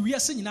ɔka ne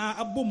wiase nyinaa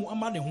abɔ mu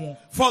ama ne ho.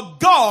 For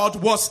God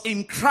was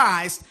in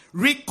Christ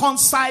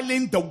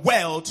reconciling the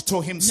world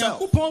to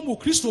himself. Nyankopɔn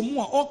wɔ Kristo mu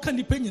a ɔka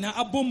nnipa nyinaa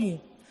abɔ mu.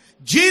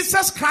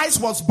 Jesus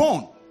Christ was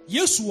born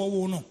Yesu wɔ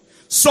wo no.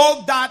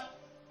 so that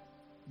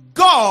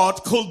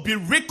God could be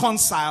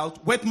reconciled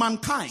with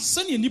mankind. His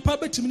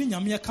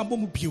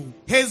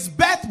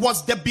birth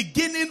was the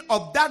beginning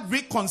of that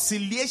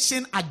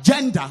reconciliation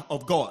agenda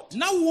of God. I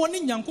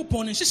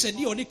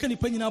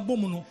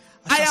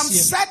am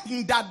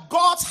certain that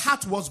God's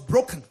heart was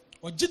broken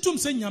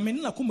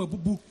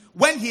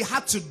when he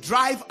had to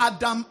drive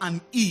Adam and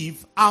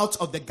Eve out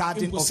of the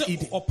Garden of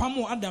Eden,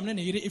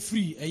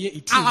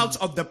 out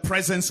of the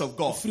presence of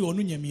God.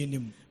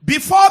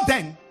 Before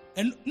then,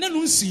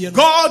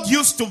 God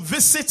used to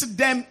visit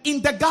them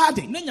in the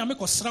garden in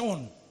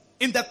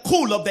the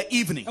cool of the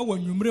evening,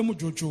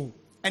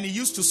 and he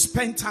used to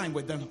spend time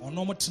with them,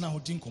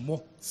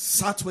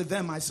 sat with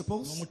them, I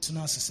suppose,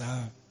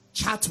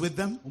 chat with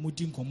them,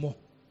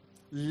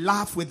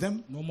 laugh with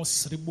them,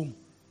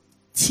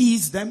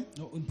 tease them.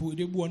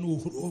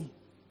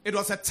 It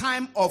was a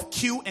time of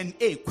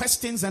Q&A,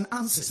 questions and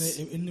answers.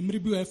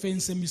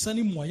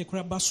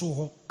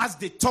 As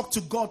they talked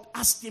to God,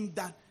 asked him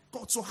that,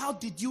 God, so how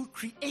did you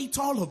create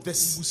all of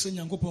this?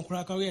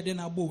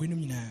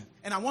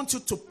 And I want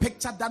you to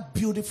picture that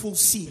beautiful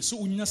scene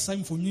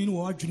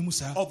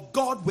of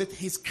God with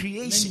his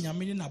creation,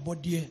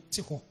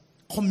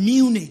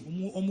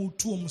 communing,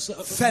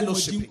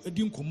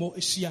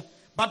 fellowshipping.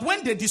 But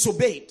when they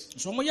disobeyed,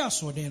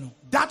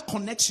 that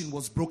connection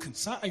was broken.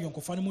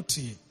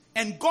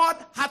 And God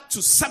had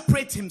to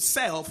separate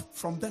himself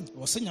from them.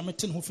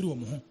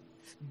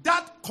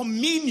 That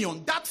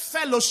communion, that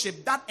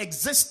fellowship that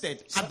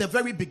existed at the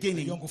very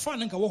beginning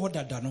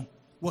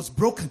was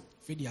broken,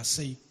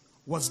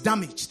 was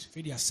damaged.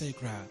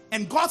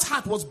 And God's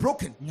heart was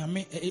broken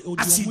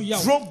as he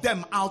drove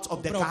them out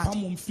of the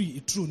garden.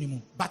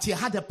 But he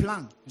had a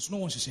plan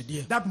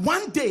that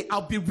one day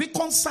I'll be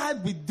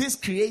reconciled with this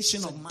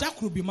creation of man.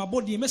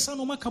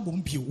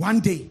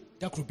 One day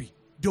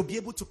they'll be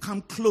able to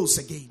come close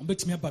again.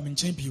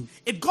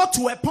 It got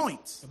to a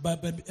point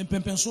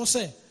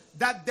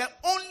that the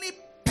only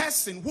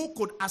person who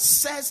could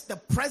assess the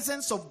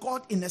presence of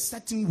God in a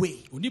certain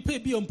way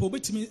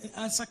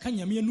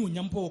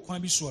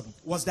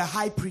was the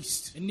high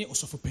priest.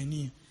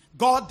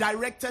 God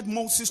directed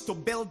Moses to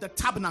build the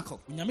tabernacle,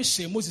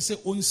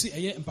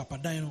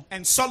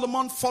 and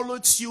Solomon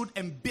followed suit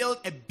and built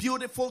a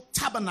beautiful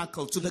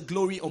tabernacle to the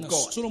glory of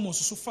God.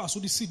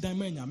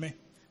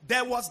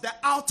 There was the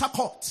outer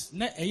court,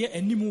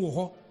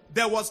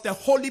 there was the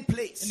holy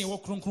place,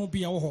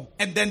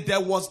 and then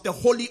there was the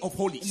Holy of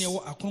Holies.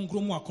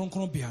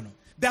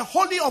 The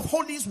Holy of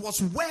Holies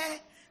was where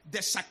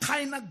the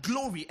Shekinah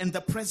glory and the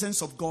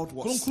presence of God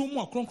was. For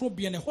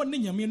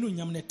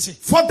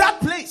that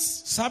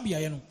place,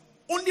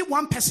 only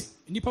one person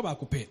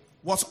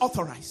was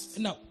authorized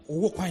to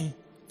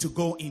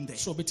go in there.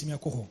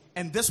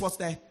 And this was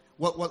the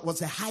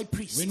high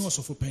priest,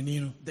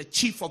 the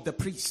chief of the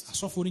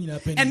priests.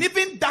 And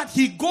even that,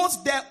 he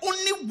goes there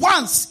only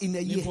once in a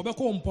year.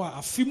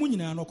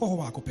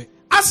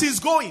 As he's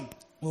going,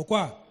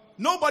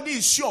 nobody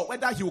is sure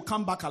whether he will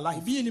come back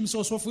alive.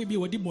 So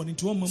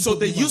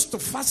they used to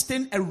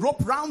fasten a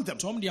rope round them.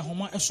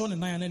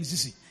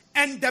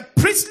 And the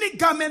priestly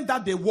garment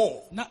that they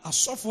wore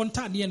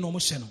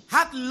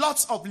had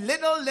lots of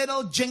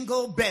little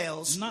jingle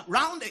bells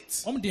round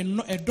it.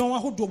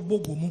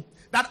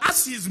 That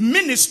as he's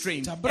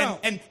ministering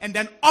and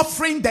then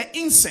offering the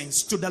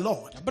incense to the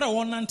Lord,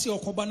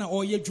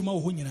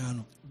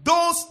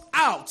 those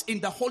out in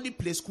the holy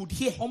place could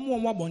hear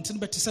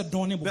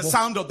the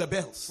sound of the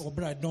bells.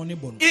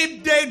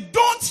 If they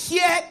don't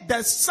hear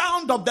the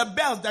sound of the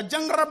bells, the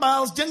jingle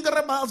bells,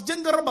 jingle bells,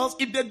 jingle bells,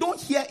 if they don't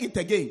hear it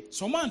again,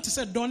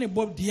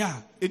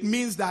 it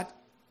means that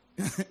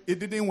it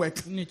didn't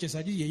work.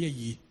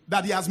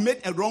 That he has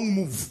made a wrong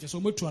move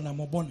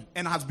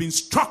and has been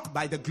struck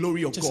by the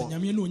glory of God.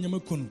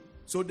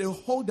 So they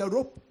hold the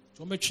rope,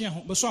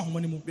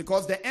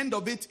 because the end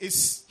of it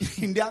is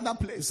in the other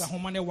place.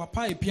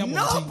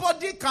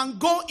 Nobody can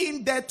go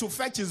in there to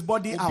fetch his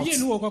body out. They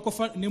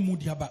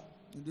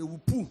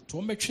will pull,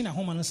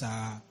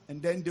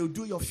 and then they'll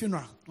do your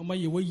funeral.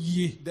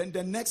 Then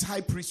the next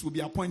high priest will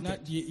be appointed. I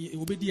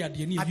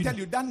tell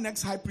you, that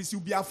next high priest,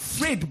 you'll be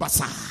afraid,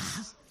 Basa.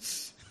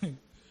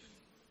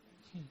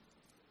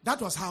 That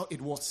was how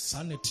it was.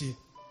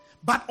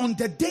 But on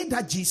the day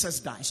that Jesus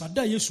died,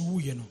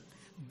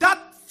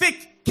 that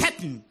thick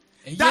curtain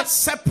that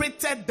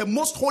separated the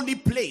most holy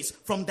place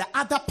from the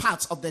other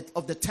parts of the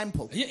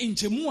temple, the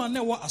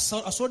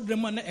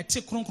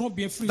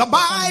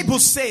Bible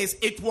says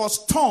it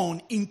was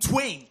torn in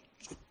twain.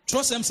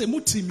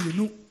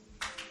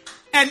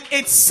 And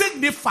it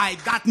signified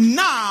that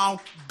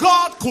now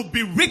God could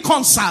be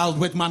reconciled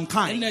with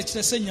mankind. And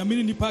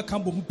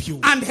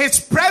his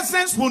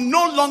presence will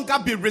no longer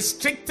be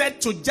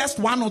restricted to just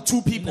one or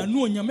two people. But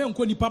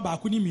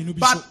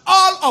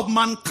all of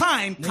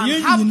mankind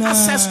can have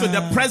access to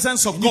the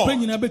presence of God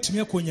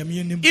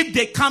if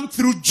they come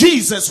through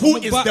Jesus, who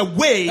is the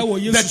way,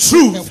 the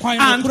truth,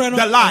 and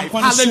the life.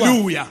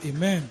 Hallelujah.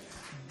 Amen.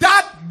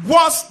 That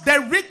was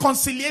the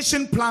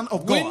reconciliation plan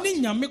of God. But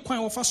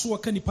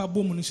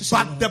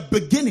the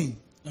beginning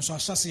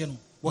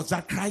was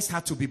that Christ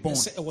had to be born.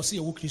 sɛ ɛwɔ sɛ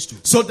yɛwɔ Kristo.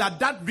 So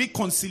that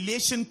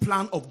reconciliation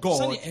plan of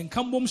God Sɛdeɛ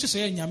nkambom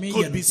hyehyɛ Nyame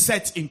could yɛ be no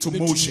set into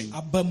bɛtumi motion.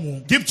 aba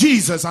mu. Give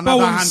Jesus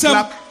another hand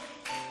clap.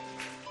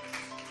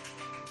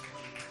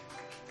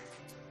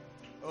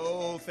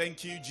 Oh,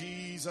 thank you,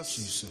 Jesus.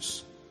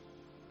 Jesus.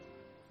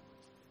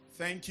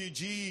 Thank you,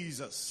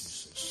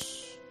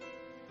 Jesus.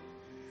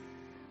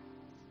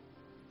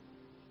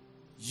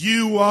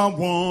 You are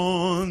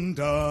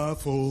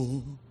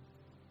wonderful.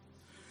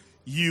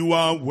 You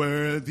are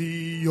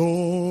worthy,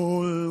 oh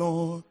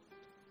Lord.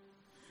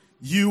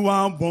 You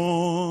are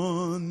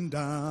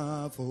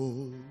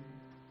wonderful.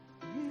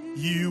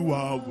 You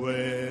are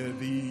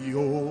worthy,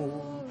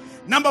 oh.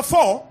 Number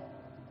 4.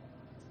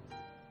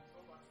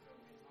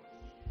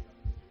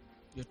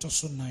 Yɛtɔ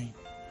so 9.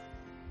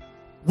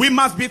 We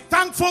must be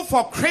thankful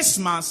for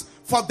Christmas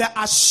for the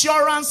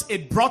assurance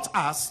it brought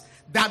us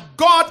that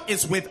God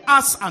is with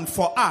us and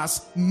for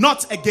us,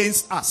 not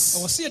against us.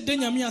 ɛwɔ sɛ yɛda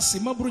Nyame ase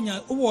maboro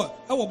nya ɛwɔ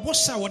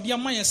bɔhyɛ a wɔde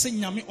ama yɛ sɛ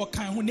Nyame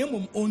ɔkan ho na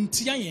mmom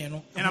ɔntia yɛn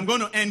no. And I'm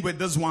going to end with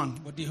this one.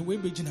 Wɔde wei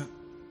bɛgyina.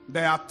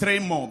 There are 3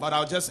 more, but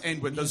I'll just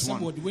end with this Yes, one.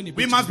 somebody,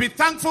 We must be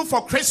thankful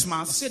for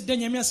Christmas Sɛ yɛda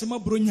Nyame ase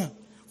maboro nya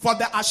for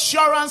the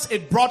assurance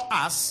it brought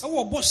us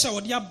ɛwɔ bɔhyɛ a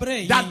wɔde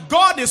abrɛ yɛn that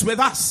God is with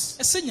us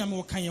ɛsɛ Nyame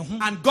ɔkan yɛn ho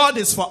and God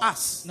is for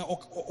us, na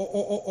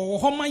ɔwɔ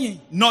hɔ ma yɛn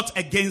not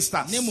against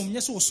us. na mmom nyɛ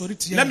sɛ ɔsɔre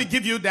tia Let me yɛn.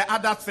 give you the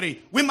other 3.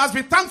 We must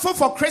be thankful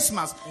for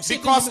Christmas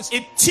because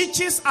it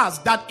teaches us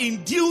that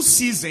in due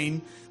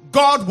season,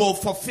 God will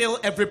fulfill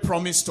every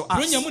promise to us.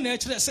 Bronya mu na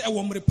ɛkyerɛ sɛ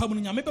ɛwɔ mmere pa mu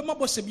no Nyame bɛma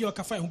bɔhyɛ bi a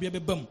ɔkafa yɛn ho bi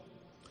bɛba mu.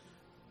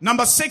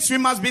 Number 6, we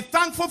must be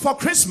thankful for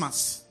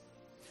Christmas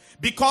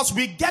because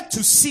we get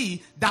to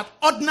see that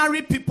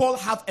ordinary people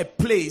have a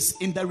place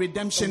in the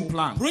redemption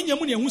plan. Bronya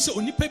mu na ɛhu sɛ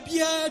onipa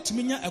biara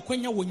tumi nya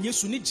akwanya wɔ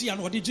Yesu ne gye a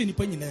na ɔde gye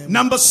nipa nyinaa mu.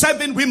 Number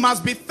 7, we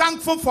must be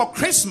thankful for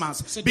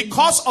Christmas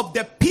because of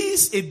the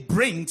peace it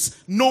brings,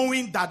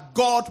 knowing that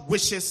God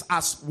wishes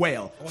us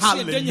well.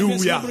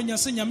 Hallelujah.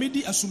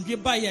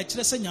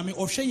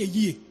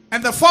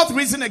 And the 4th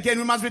reason again,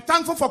 we must be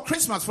thankful for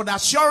Christmas for the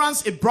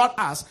assurance it brought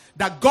us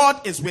that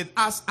God is with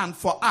us and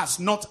for us,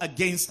 not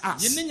against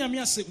us. Matthew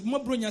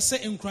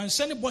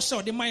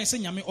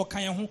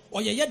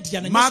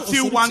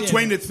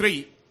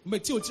 1:23.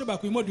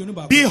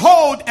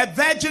 Behold, a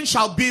virgin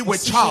shall be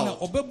with child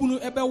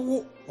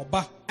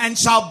and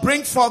shall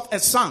bring forth a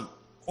son,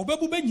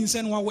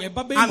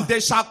 and they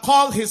shall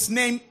call his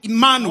name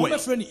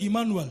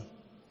Emmanuel,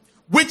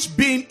 which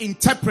being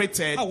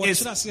interpreted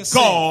is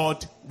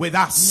God with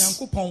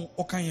us.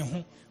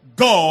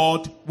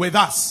 God with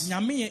us.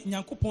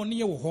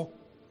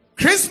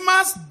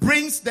 Christmas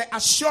brings the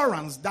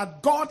assurance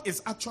that God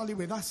is actually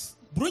with us.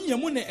 God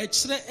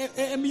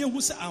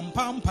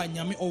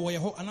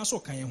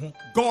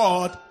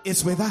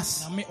is with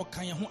us.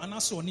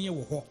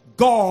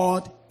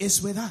 God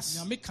is with us.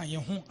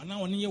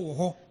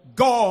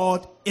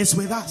 God is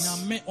with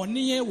us.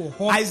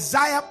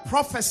 Isaiah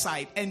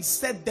prophesied and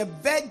said, the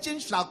virgin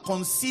shall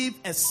conceive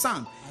a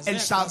son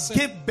and shall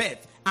give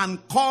birth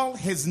and call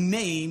his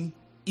name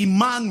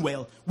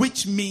Emmanuel,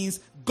 which means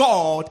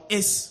God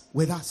is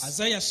with us.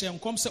 And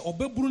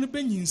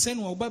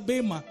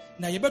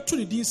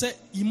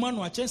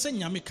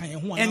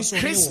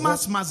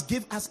Christmas must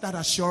give us that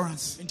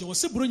assurance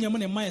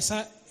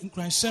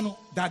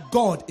that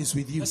God is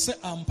with you. I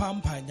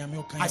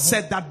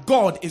said that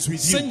God is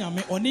with you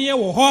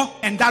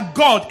and that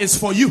God is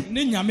for you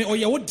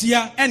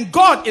and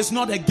God is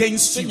not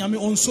against you.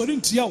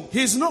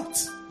 He is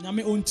not.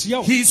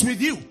 He is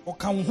with you.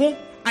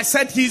 I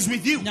said He is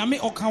with you.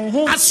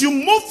 As you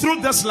move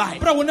through this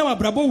life,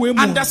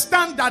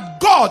 understand that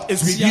God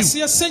is with you.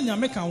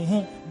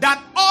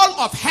 That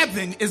all of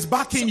heaven is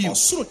backing you.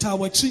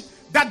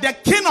 That the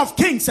King of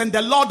Kings and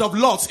the Lord of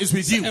Lords is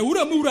with you.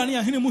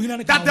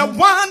 That the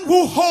one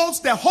who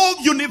holds the whole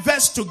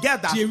universe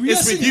together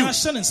is with you.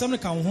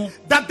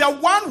 That the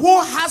one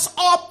who has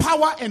all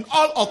power and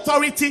all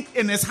authority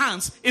in his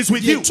hands is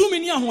with you.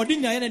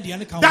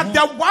 That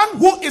the one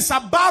who is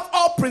above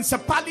all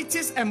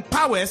principalities and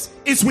powers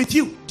is with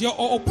you.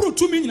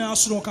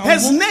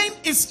 His name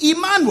is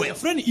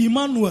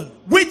Emmanuel,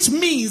 which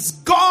means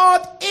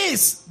God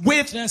is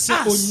with us.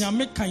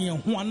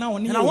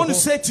 And I want to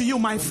say to you,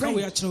 my friend,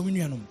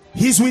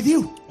 He's with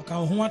you.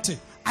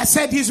 I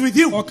said He's with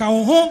you.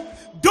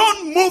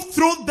 Don't move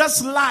through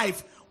this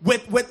life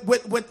with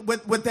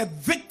the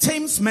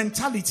victim's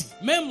mentality.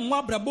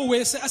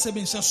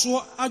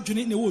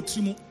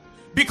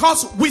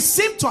 Because we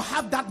seem to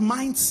have that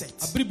mindset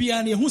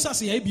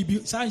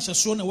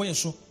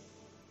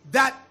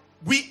that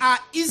we are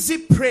easy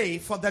prey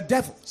for the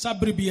devil.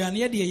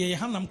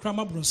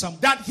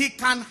 That he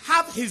can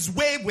have his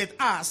way with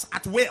us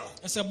at will.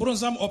 And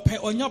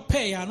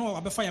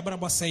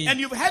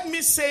you've heard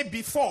me say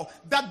before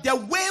that the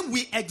way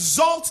we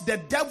exalt the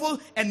devil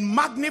and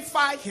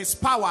magnify his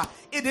power,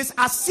 it is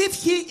as if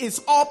he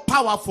is all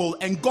powerful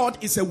and God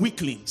is a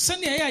weakling.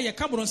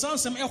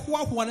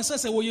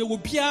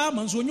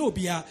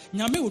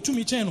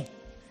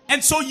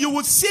 And so you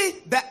would see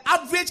the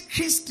average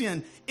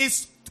Christian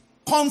is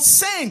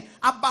concerned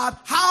about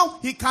how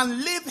he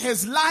can live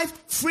his life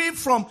free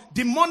from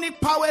demonic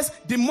powers,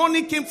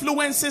 demonic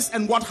influences,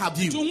 and what have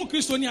you. Demonic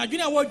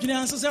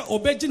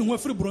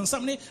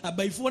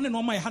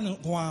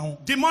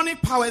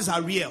powers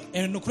are real.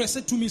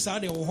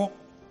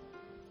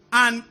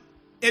 And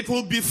it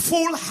will be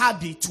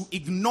foolhardy to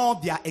ignore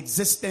their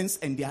existence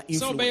and their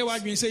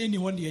influence.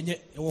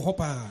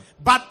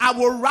 But I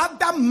will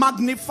rather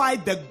magnify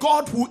the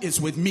God who is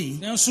with me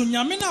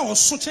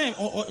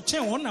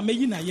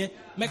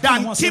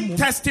than keep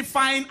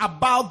testifying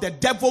about the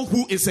devil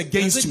who is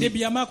against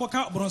me.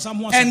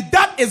 And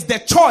that is the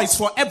choice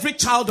for every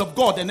child of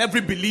God and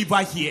every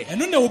believer here. Your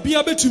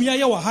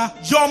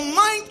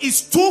mind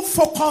is too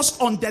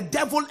focused on the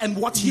devil and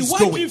what he's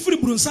doing. If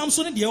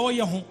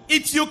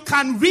you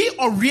can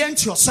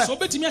reorient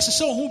yourself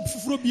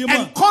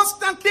and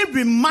constantly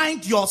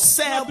remind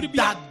yourself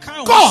that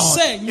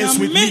God is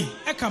with me.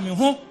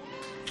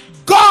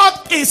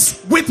 God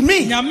is with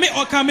me.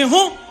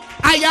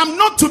 I am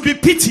not to be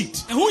pitied.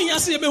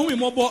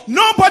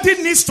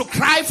 Nobody needs to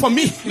cry for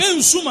me.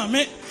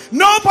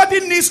 Nobody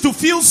needs to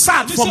feel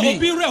sad for me.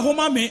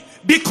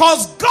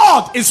 Because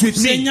God is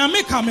with me.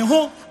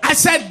 I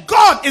said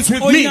God is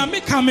with me.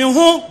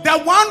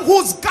 The one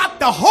who's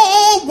got the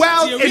whole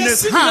world in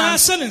his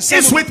hands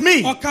is with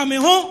me.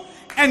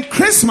 And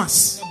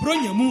Christmas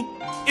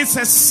is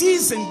a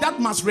season that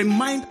must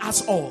remind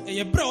us all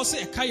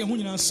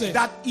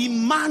that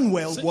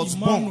Emmanuel was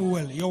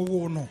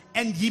born.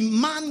 And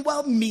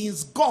Emmanuel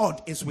means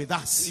God is with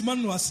us. And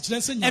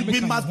we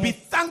must be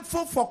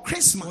thankful for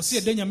Christmas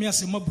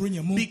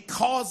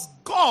because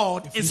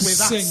God is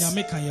with us.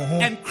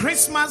 And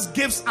Christmas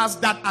gives us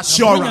that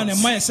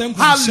assurance.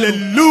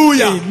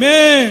 Hallelujah.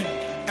 Amen.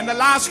 And the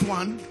last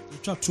one,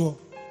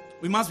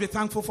 we must be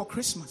thankful for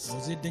Christmas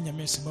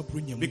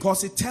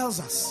because it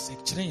tells us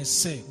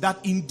that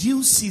in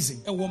due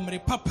season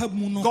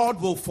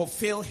God will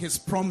fulfill his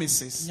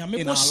promises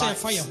in our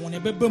lives.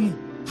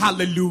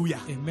 Hallelujah.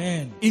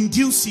 Amen. In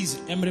due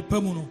season.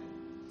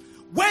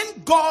 When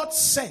God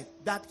said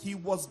that he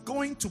was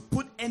going to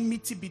put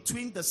enmity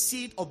between the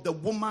seed of the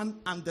woman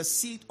and the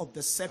seed of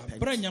the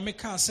serpent,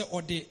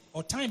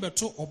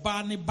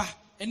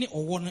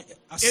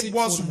 it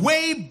was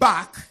way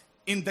back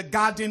in the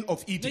Garden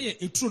of Eden.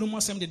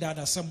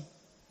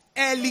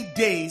 Early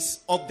days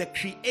of the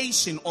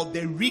creation or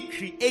the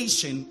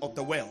recreation of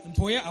the world.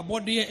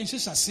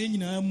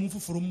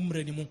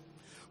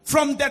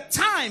 From the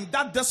time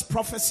that this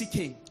prophecy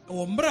came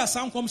to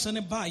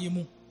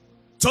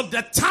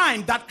the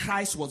time that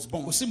Christ was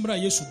born,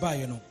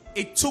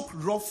 it took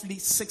roughly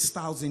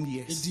 6,000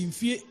 years.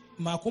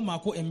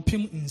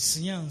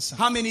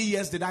 How many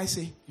years did I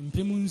say?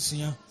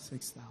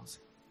 6,000.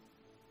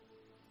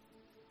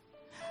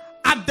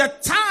 At the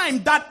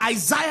time that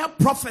Isaiah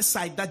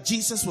prophesied that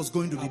Jesus was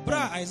going to be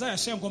born,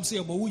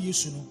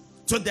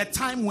 to the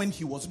time when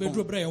he was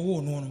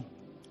born,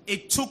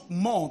 it took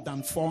more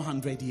than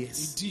 400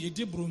 years.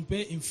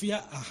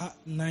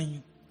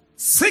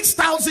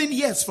 6,000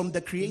 years from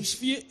the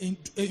creation.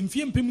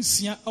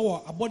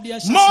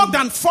 More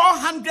than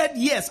 400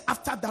 years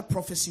after that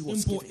prophecy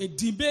was given.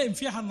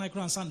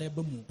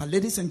 But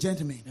ladies and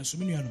gentlemen,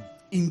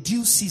 in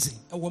due season,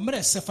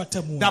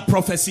 that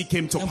prophecy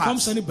came to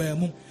pass.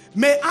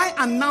 May I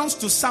announce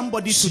to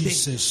somebody today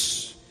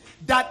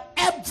that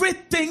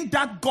everything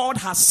that God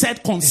has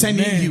said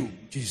concerning you,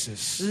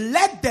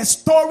 let the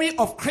story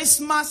of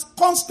Christmas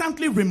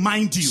constantly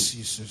remind you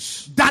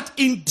that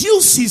in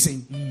due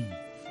season,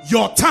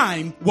 your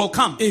time will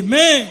come.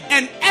 Amen.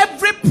 And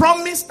every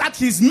promise that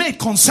he's made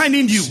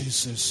concerning you,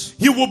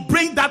 he will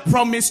bring that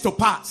promise to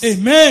pass.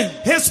 Amen.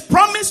 His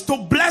promise to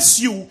bless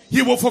you,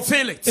 he will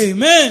fulfill it.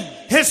 Amen.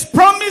 His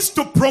promise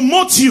to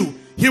promote you,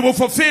 he will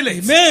fulfill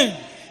it. Amen.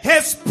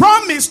 His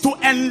promise to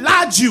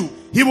enlarge you,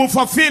 he will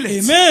fulfill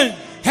it. Amen.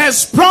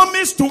 His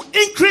promise to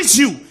increase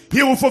you,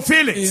 he will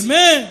fulfill it.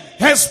 Amen.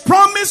 His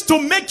promise to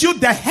make you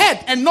the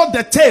head and not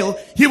the tail,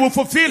 he will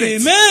fulfill it.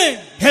 Amen.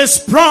 His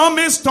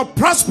promise to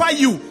prosper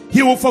you,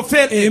 he will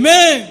fulfill it.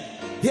 Amen.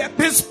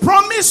 His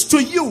promise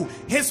to you,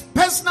 his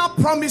personal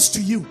promise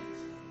to you,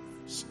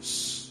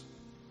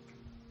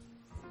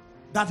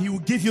 that he will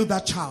give you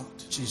that child.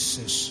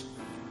 Jesus.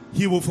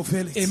 He will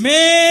fulfill it.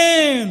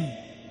 Amen.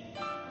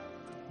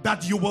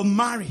 That you will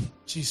marry.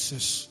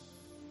 Jesus.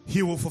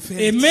 He will fulfill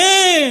it.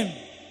 Amen.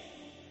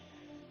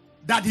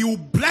 That he will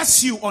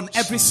bless you on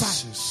every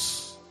side.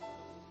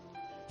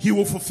 He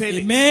will fulfill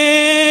it.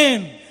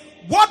 Amen.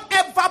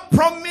 Whatever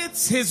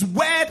promise his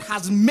word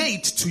has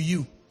made to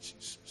you,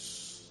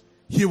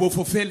 he will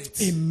fulfill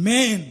it.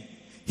 Amen.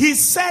 He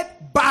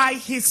said, by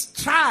his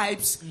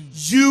stripes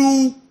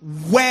you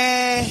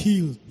were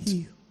healed.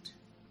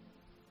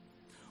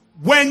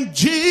 When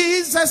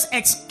Jesus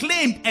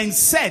exclaimed and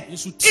said,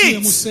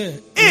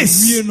 "It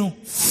is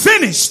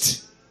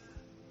finished,"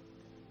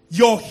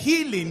 your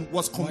healing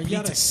was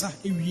completed.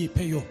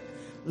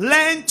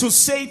 Learn to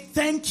say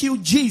thank you,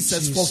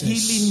 Jesus, for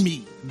healing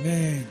me.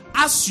 Amen.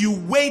 As you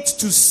wait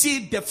to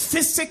see the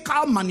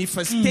physical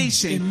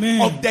manifestation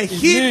Amen. of the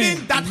healing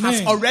Amen. that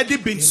has Amen. already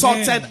been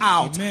sorted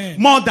out Amen.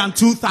 more than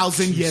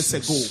 2,000 years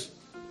ago.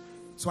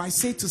 So I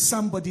say to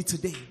somebody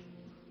today,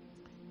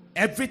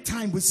 every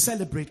time we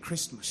celebrate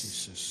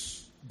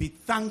Christmas, be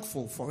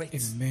thankful for it.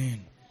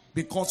 Amen.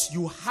 Because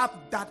you have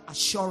that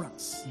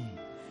assurance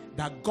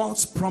that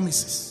God's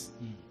promises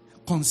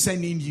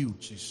concerning you,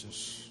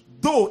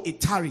 though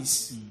it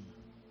tarries,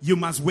 you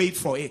must wait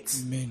for it.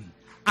 Amen.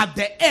 At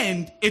the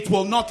end, it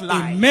will not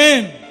lie.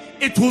 Amen.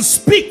 It will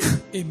speak.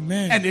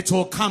 Amen. And it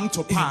will come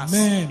to pass.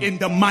 Amen. In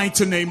the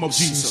mighty name of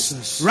Jesus.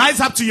 Jesus. Rise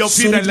up to your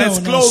feet Sorry and let's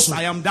down, close. also.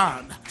 I am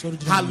done. Sorry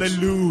down,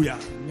 Hallelujah.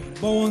 Amen.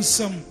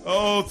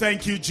 Oh,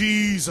 thank you,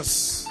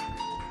 Jesus.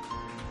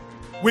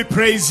 We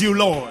praise you,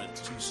 Lord.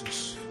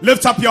 Jesus.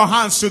 Lift up your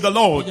hands to the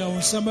Lord.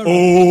 Oh,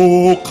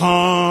 Oh,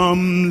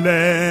 come,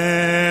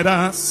 let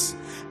us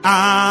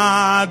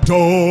adore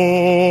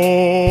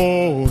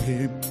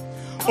him.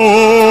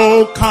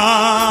 Oh,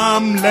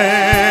 come,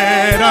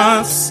 let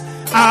us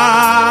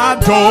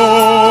adore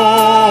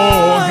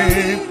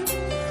him.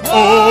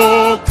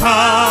 Oh,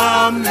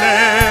 come,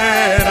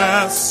 let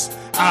us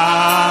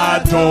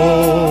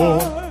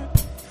adore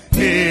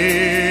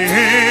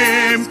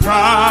him. Christ.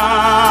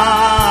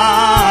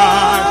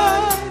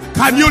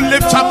 Can you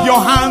lift up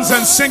your hands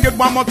and sing it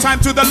one more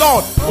time to the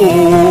Lord?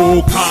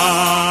 Oh,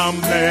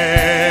 come,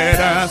 let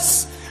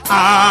us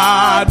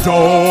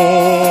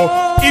adore.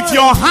 If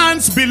your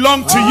hands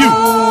belong to you,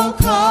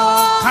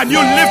 can you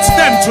lift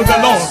them to the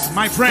Lord,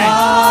 my friend?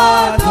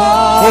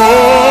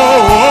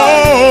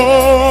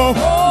 Oh,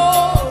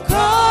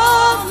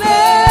 come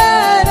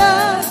let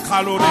us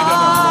adore.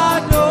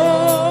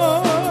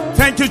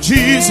 thank you,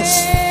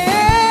 Jesus.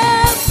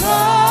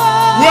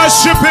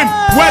 Worship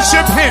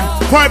him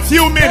for a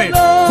few minutes,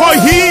 for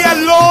he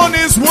alone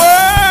is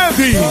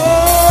worthy.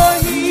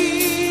 For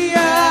he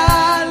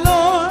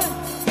alone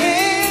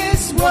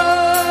is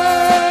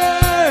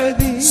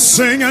worthy.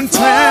 Sing and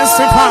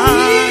testify.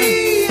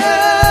 He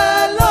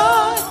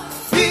alone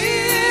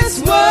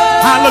is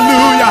worthy.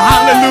 Hallelujah,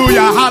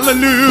 hallelujah,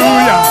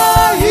 hallelujah.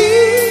 For he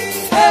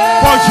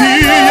For he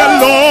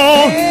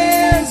alone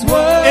is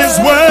worthy. is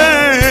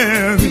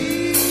worthy.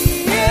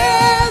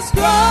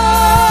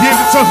 Give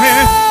it to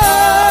him.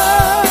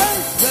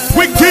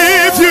 We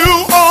give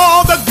you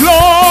all the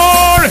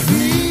glory.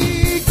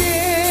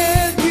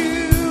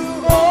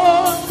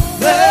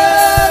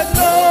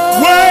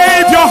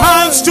 Wave your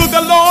hands to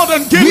the Lord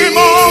and give him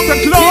all the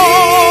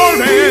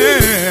glory.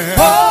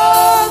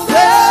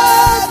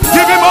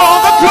 Give him all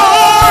the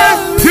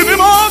glory. Give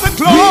him all the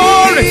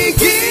glory.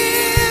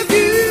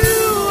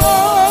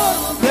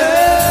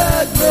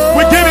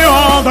 We give you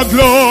all the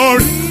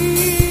glory.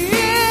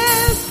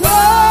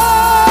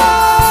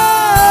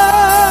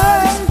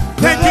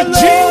 Thank you,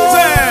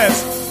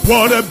 Jesus.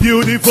 What a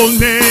beautiful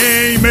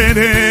name it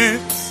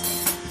is.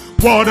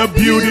 What a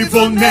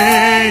beautiful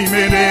name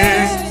it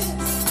is.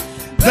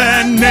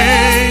 The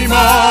name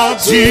of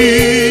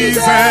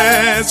Jesus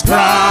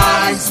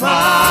Christ,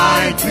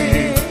 my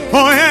King.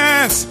 Oh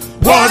yes,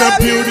 what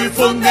a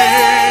beautiful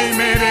name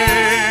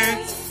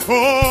it is.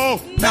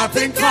 Oh,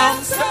 nothing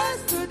comes.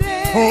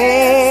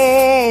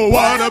 Oh,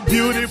 what a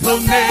beautiful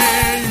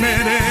name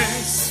it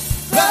is.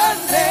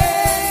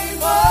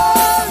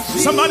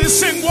 Somebody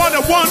sing, what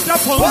a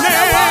wonderful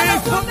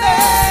name.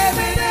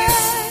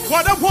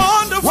 What a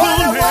wonderful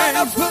name.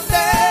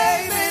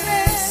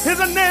 In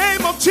the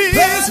name of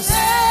Jesus. The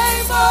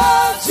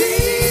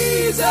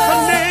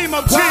name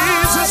of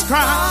Jesus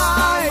Christ.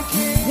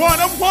 What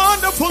a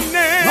wonderful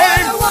name.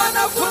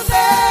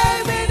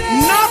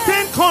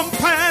 Nothing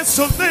compares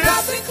to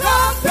this.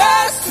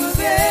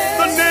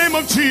 The name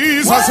of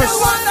Jesus.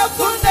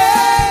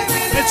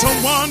 It's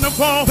a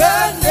wonderful.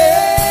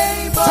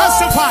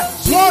 Testify.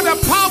 What a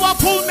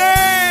powerful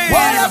name.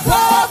 What a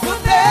powerful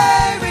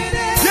name it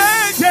is.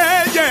 Yeah,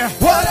 yeah, yeah.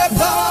 What a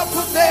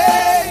powerful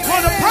name.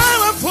 What a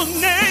powerful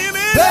name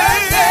it The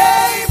is.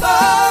 name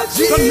of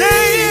Jesus. The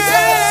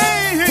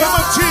name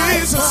of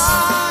Jesus.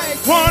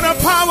 What a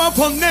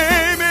powerful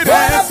name it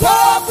What a is.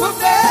 powerful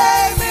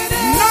name it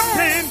is.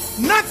 Nothing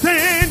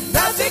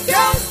Nothing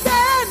can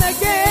stand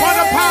against. What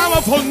a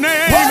powerful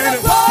name What it a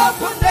is.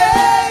 powerful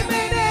name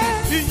it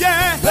is.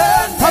 Yeah.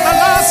 For the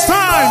last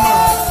time.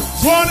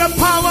 What a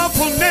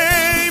powerful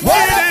name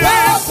What a it is.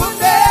 powerful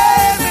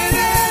name it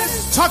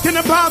is. Talking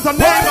about the What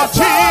name a of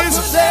Jesus.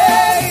 powerful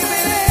name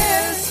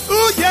it is.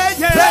 Ooh, yeah,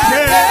 yeah, The yeah,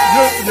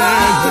 name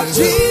yeah, of yeah.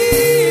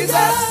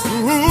 Jesus.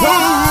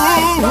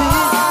 Christ,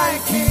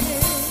 my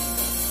King.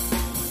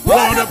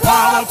 What a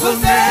powerful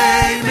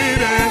name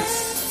it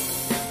is.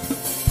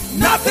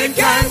 Nothing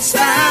can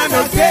stand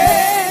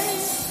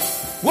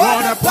against.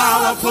 What a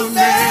powerful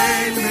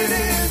name it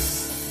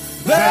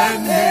is. The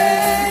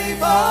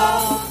name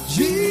of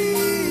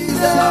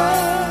Jesus.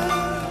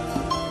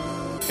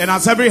 And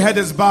as every head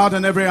is bowed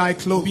and every eye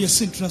closed, obi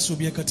asintra so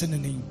obi akata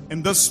nanim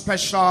in this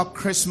special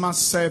Christmas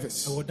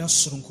service, ewoda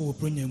soronko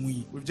opronya mu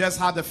yi we've just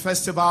had the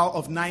festival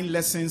of 9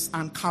 lessons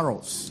and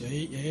carols.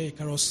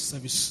 carols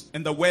service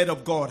And the word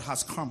of God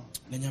has come.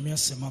 na nyame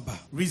asɛm aba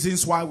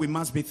Reasons why we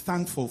must be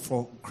thankful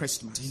for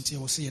Christmas. nti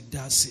wo se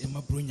yɛda ase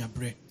ema bronya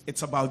brɛ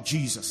It's about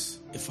Jesus.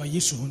 efa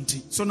yesu ho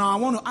nti So now I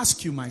want to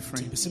ask you, my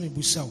friend, pese me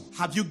busa wo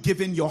have you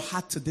given your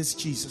heart to this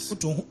Jesus?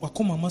 woto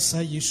wakoma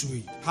masa yesu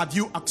yi Have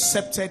you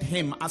accepted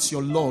him as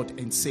your Lord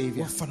and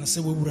Savior? wafa na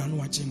sɛ wawura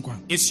no wagye nkwa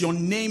Is your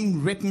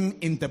name written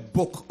in the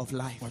book of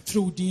life?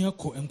 watwerɛ wo din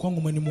akɔ nkwa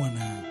nwoma no mu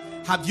anaa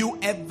Have you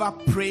ever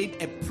prayed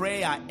a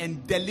prayer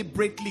and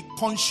deliberately,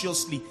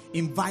 consciously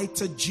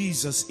invited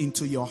Jesus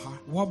into your heart?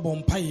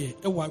 wabɔ mpaeɛ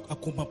ɛwɔ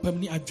akoma pam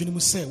ne adwene mu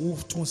sɛ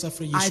woto nsa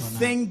frɛ I yesu anaa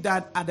think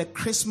that at a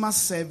Christmas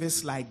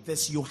service like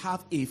this, you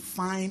have a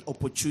fine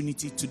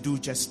opportunity to do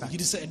just that.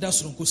 gyidi sɛ ɛda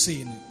soronko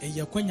sei no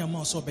ɛyɛ kwanya ma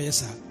wo sɛ wobɛyɛ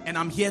saa And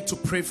I'm here to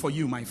pray for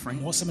you, my na friend,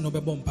 wɔ sɛ me na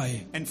wobɛbɔ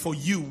mpaeɛ and for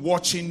you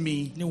watching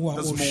me ne wo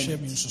a this wohwɛ me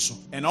moment, nso so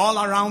and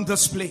all around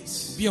this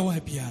place. bia wɔ ha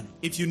biara no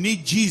If you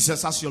need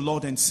Jesus as your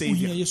Lord and wohia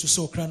Savior, yesu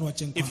sɛ wokra no wagye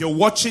if nkwa you're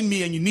watching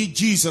me and you need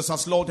Jesus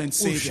as Lord and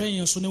Savior, wohwɛ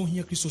yɛn so na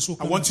wohia kristo sɛ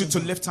I want you to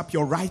lift up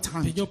your right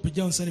hand, pagya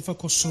wo nsa nifa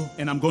kɔ soro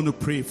and I'm going to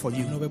pray for na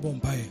you. wobɛbɔ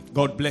mpaeɛ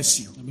God bless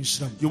you. na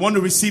menhyira wo You want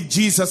to receive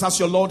Jesus as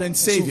your Lord and sɛ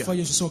Savior? wofa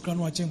yesu sɛ wokra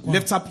no wagye nkwa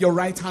Lift up your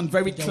right hand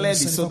very pagya wo clearly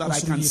nsa so nifa that kɔ I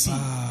soro can yie see.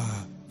 paa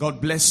God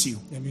bless you.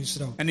 na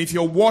menhyira wo And if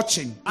you're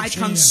watching, I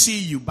can see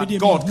you, but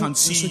God can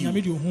see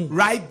you.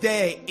 Right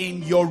there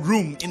in your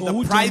room, in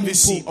the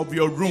privacy of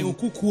your room,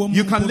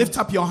 you can lift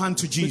up your hand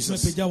to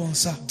Jesus. pagya wo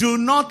nsa Do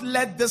not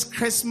let this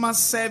Christmas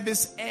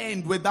service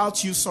end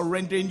without you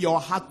surrendering your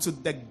heart to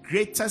the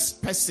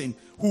greatest person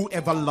who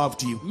ever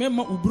loved you.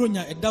 mɛma wo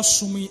bronya ɛda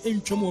som yi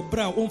ɛntwam wɔ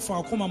berɛ a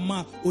ɔmfa akoma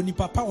ma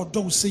onipa pa ɔdɔ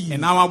wo sɛ yi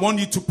And now I want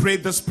you to pray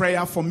this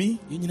prayer for me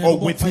or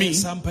with me,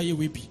 saa mpaeɛ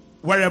wɔ bi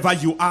wherever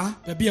you are.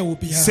 baabi a wɔ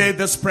biara Say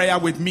this prayer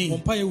with bɔ me.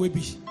 mpaeɛ wɔ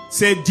bi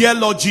Say, Dear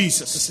Lord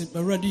Jesus, sɛ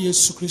awurade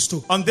yesu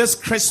kristo on this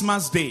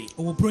Christmas day,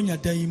 ɔwɔ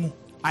bronya da yi mu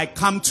I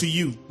come to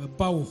you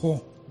bɛba wo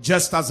hɔ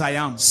just as I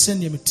am.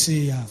 sɛnea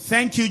metee a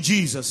Thank you, da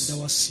Jesus,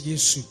 wase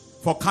yesu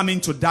for coming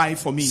to die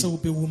for me. sɛ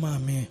wobɛwu maa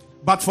me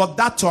But for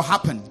that to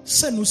happen,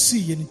 sɛ no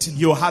sii yɛ no nti no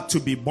you had to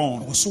be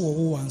born. ɛwɔ so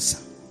wɔwo wansa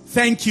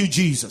Thank you, da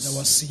Jesus,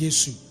 wase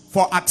yesu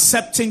for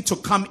accepting to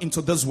come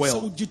into this sɛ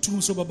world, wogye tom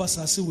sɛ wobɛba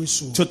asase wei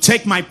so to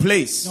take my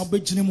place na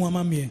wobɛgyina mu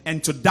ama meɛ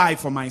and to die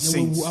for my na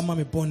sins. wawu ama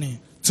me bɔne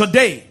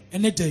Today,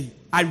 ɛnɛ da yi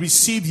I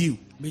receive you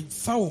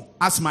mefa wo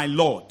as my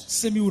Lord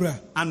sɛ me wura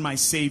and my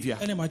Savior.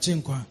 ɛne magye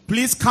nkwa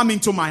Please come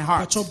into my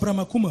heart. pakyɛ bra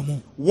makoma mu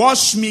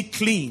Wash me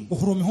clean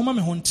wohoro me ho ma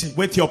me ho nte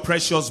with your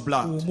precious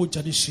blood. wɔ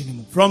mogya de hye no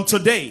mu From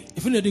today,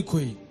 ɛfi na ɛde kɔ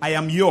yi I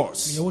am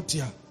yours meyɛ wo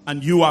dea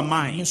and you are me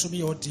mine. nso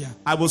meyɛ wo dea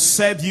I will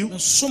serve you,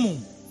 mesom wo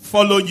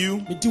follow you,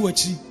 medi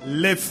w'akyi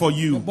live for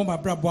you. mɛbɔ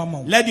m'abrabɔ ama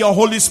wo Let your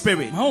Holy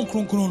Spirit ma wo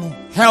nkronkron no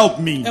help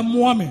me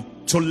ɛmmoa me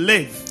to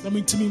live na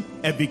mentimi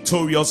a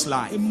victorious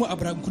life. ɛmmu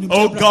abrankonim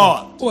Oh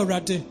God. o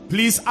awurade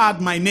Please add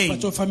my name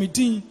pakyɛ fa me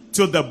din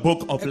to the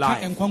book of ɛka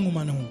life. nkwa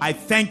nwoma no ho I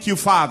thank you,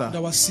 Father,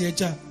 da wase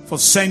agya for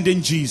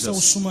sending sɛ Jesus.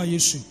 wosoma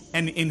yesu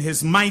And in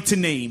his mighty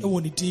name,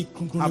 ɛwɔ ne din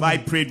kronkron no have mu. I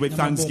prayed with Na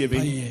mabɔ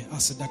thanksgiving. mpaeɛ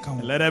aseda ka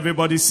ho Let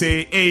everybody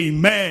say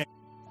amen.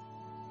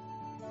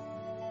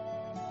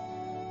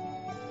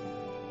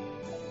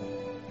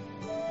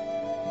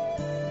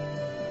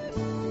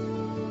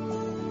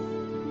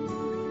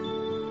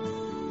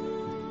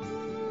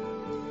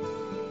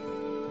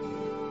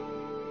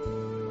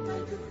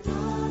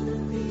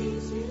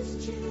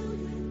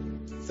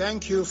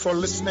 Thank you for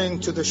listening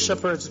to The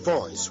Shepherd's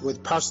Voice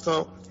with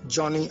Pastor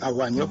Johnny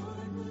Awanyo.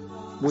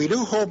 We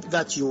do hope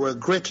that you were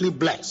greatly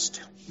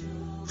blessed.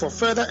 For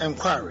further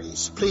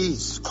enquiries,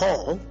 please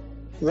call,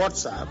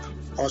 WhatsApp,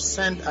 or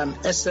send an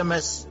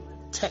SMS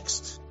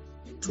text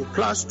to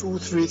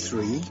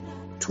 +233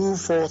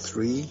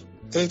 243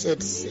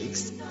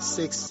 886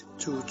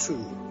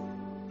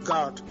 622.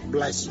 God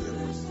bless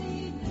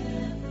you.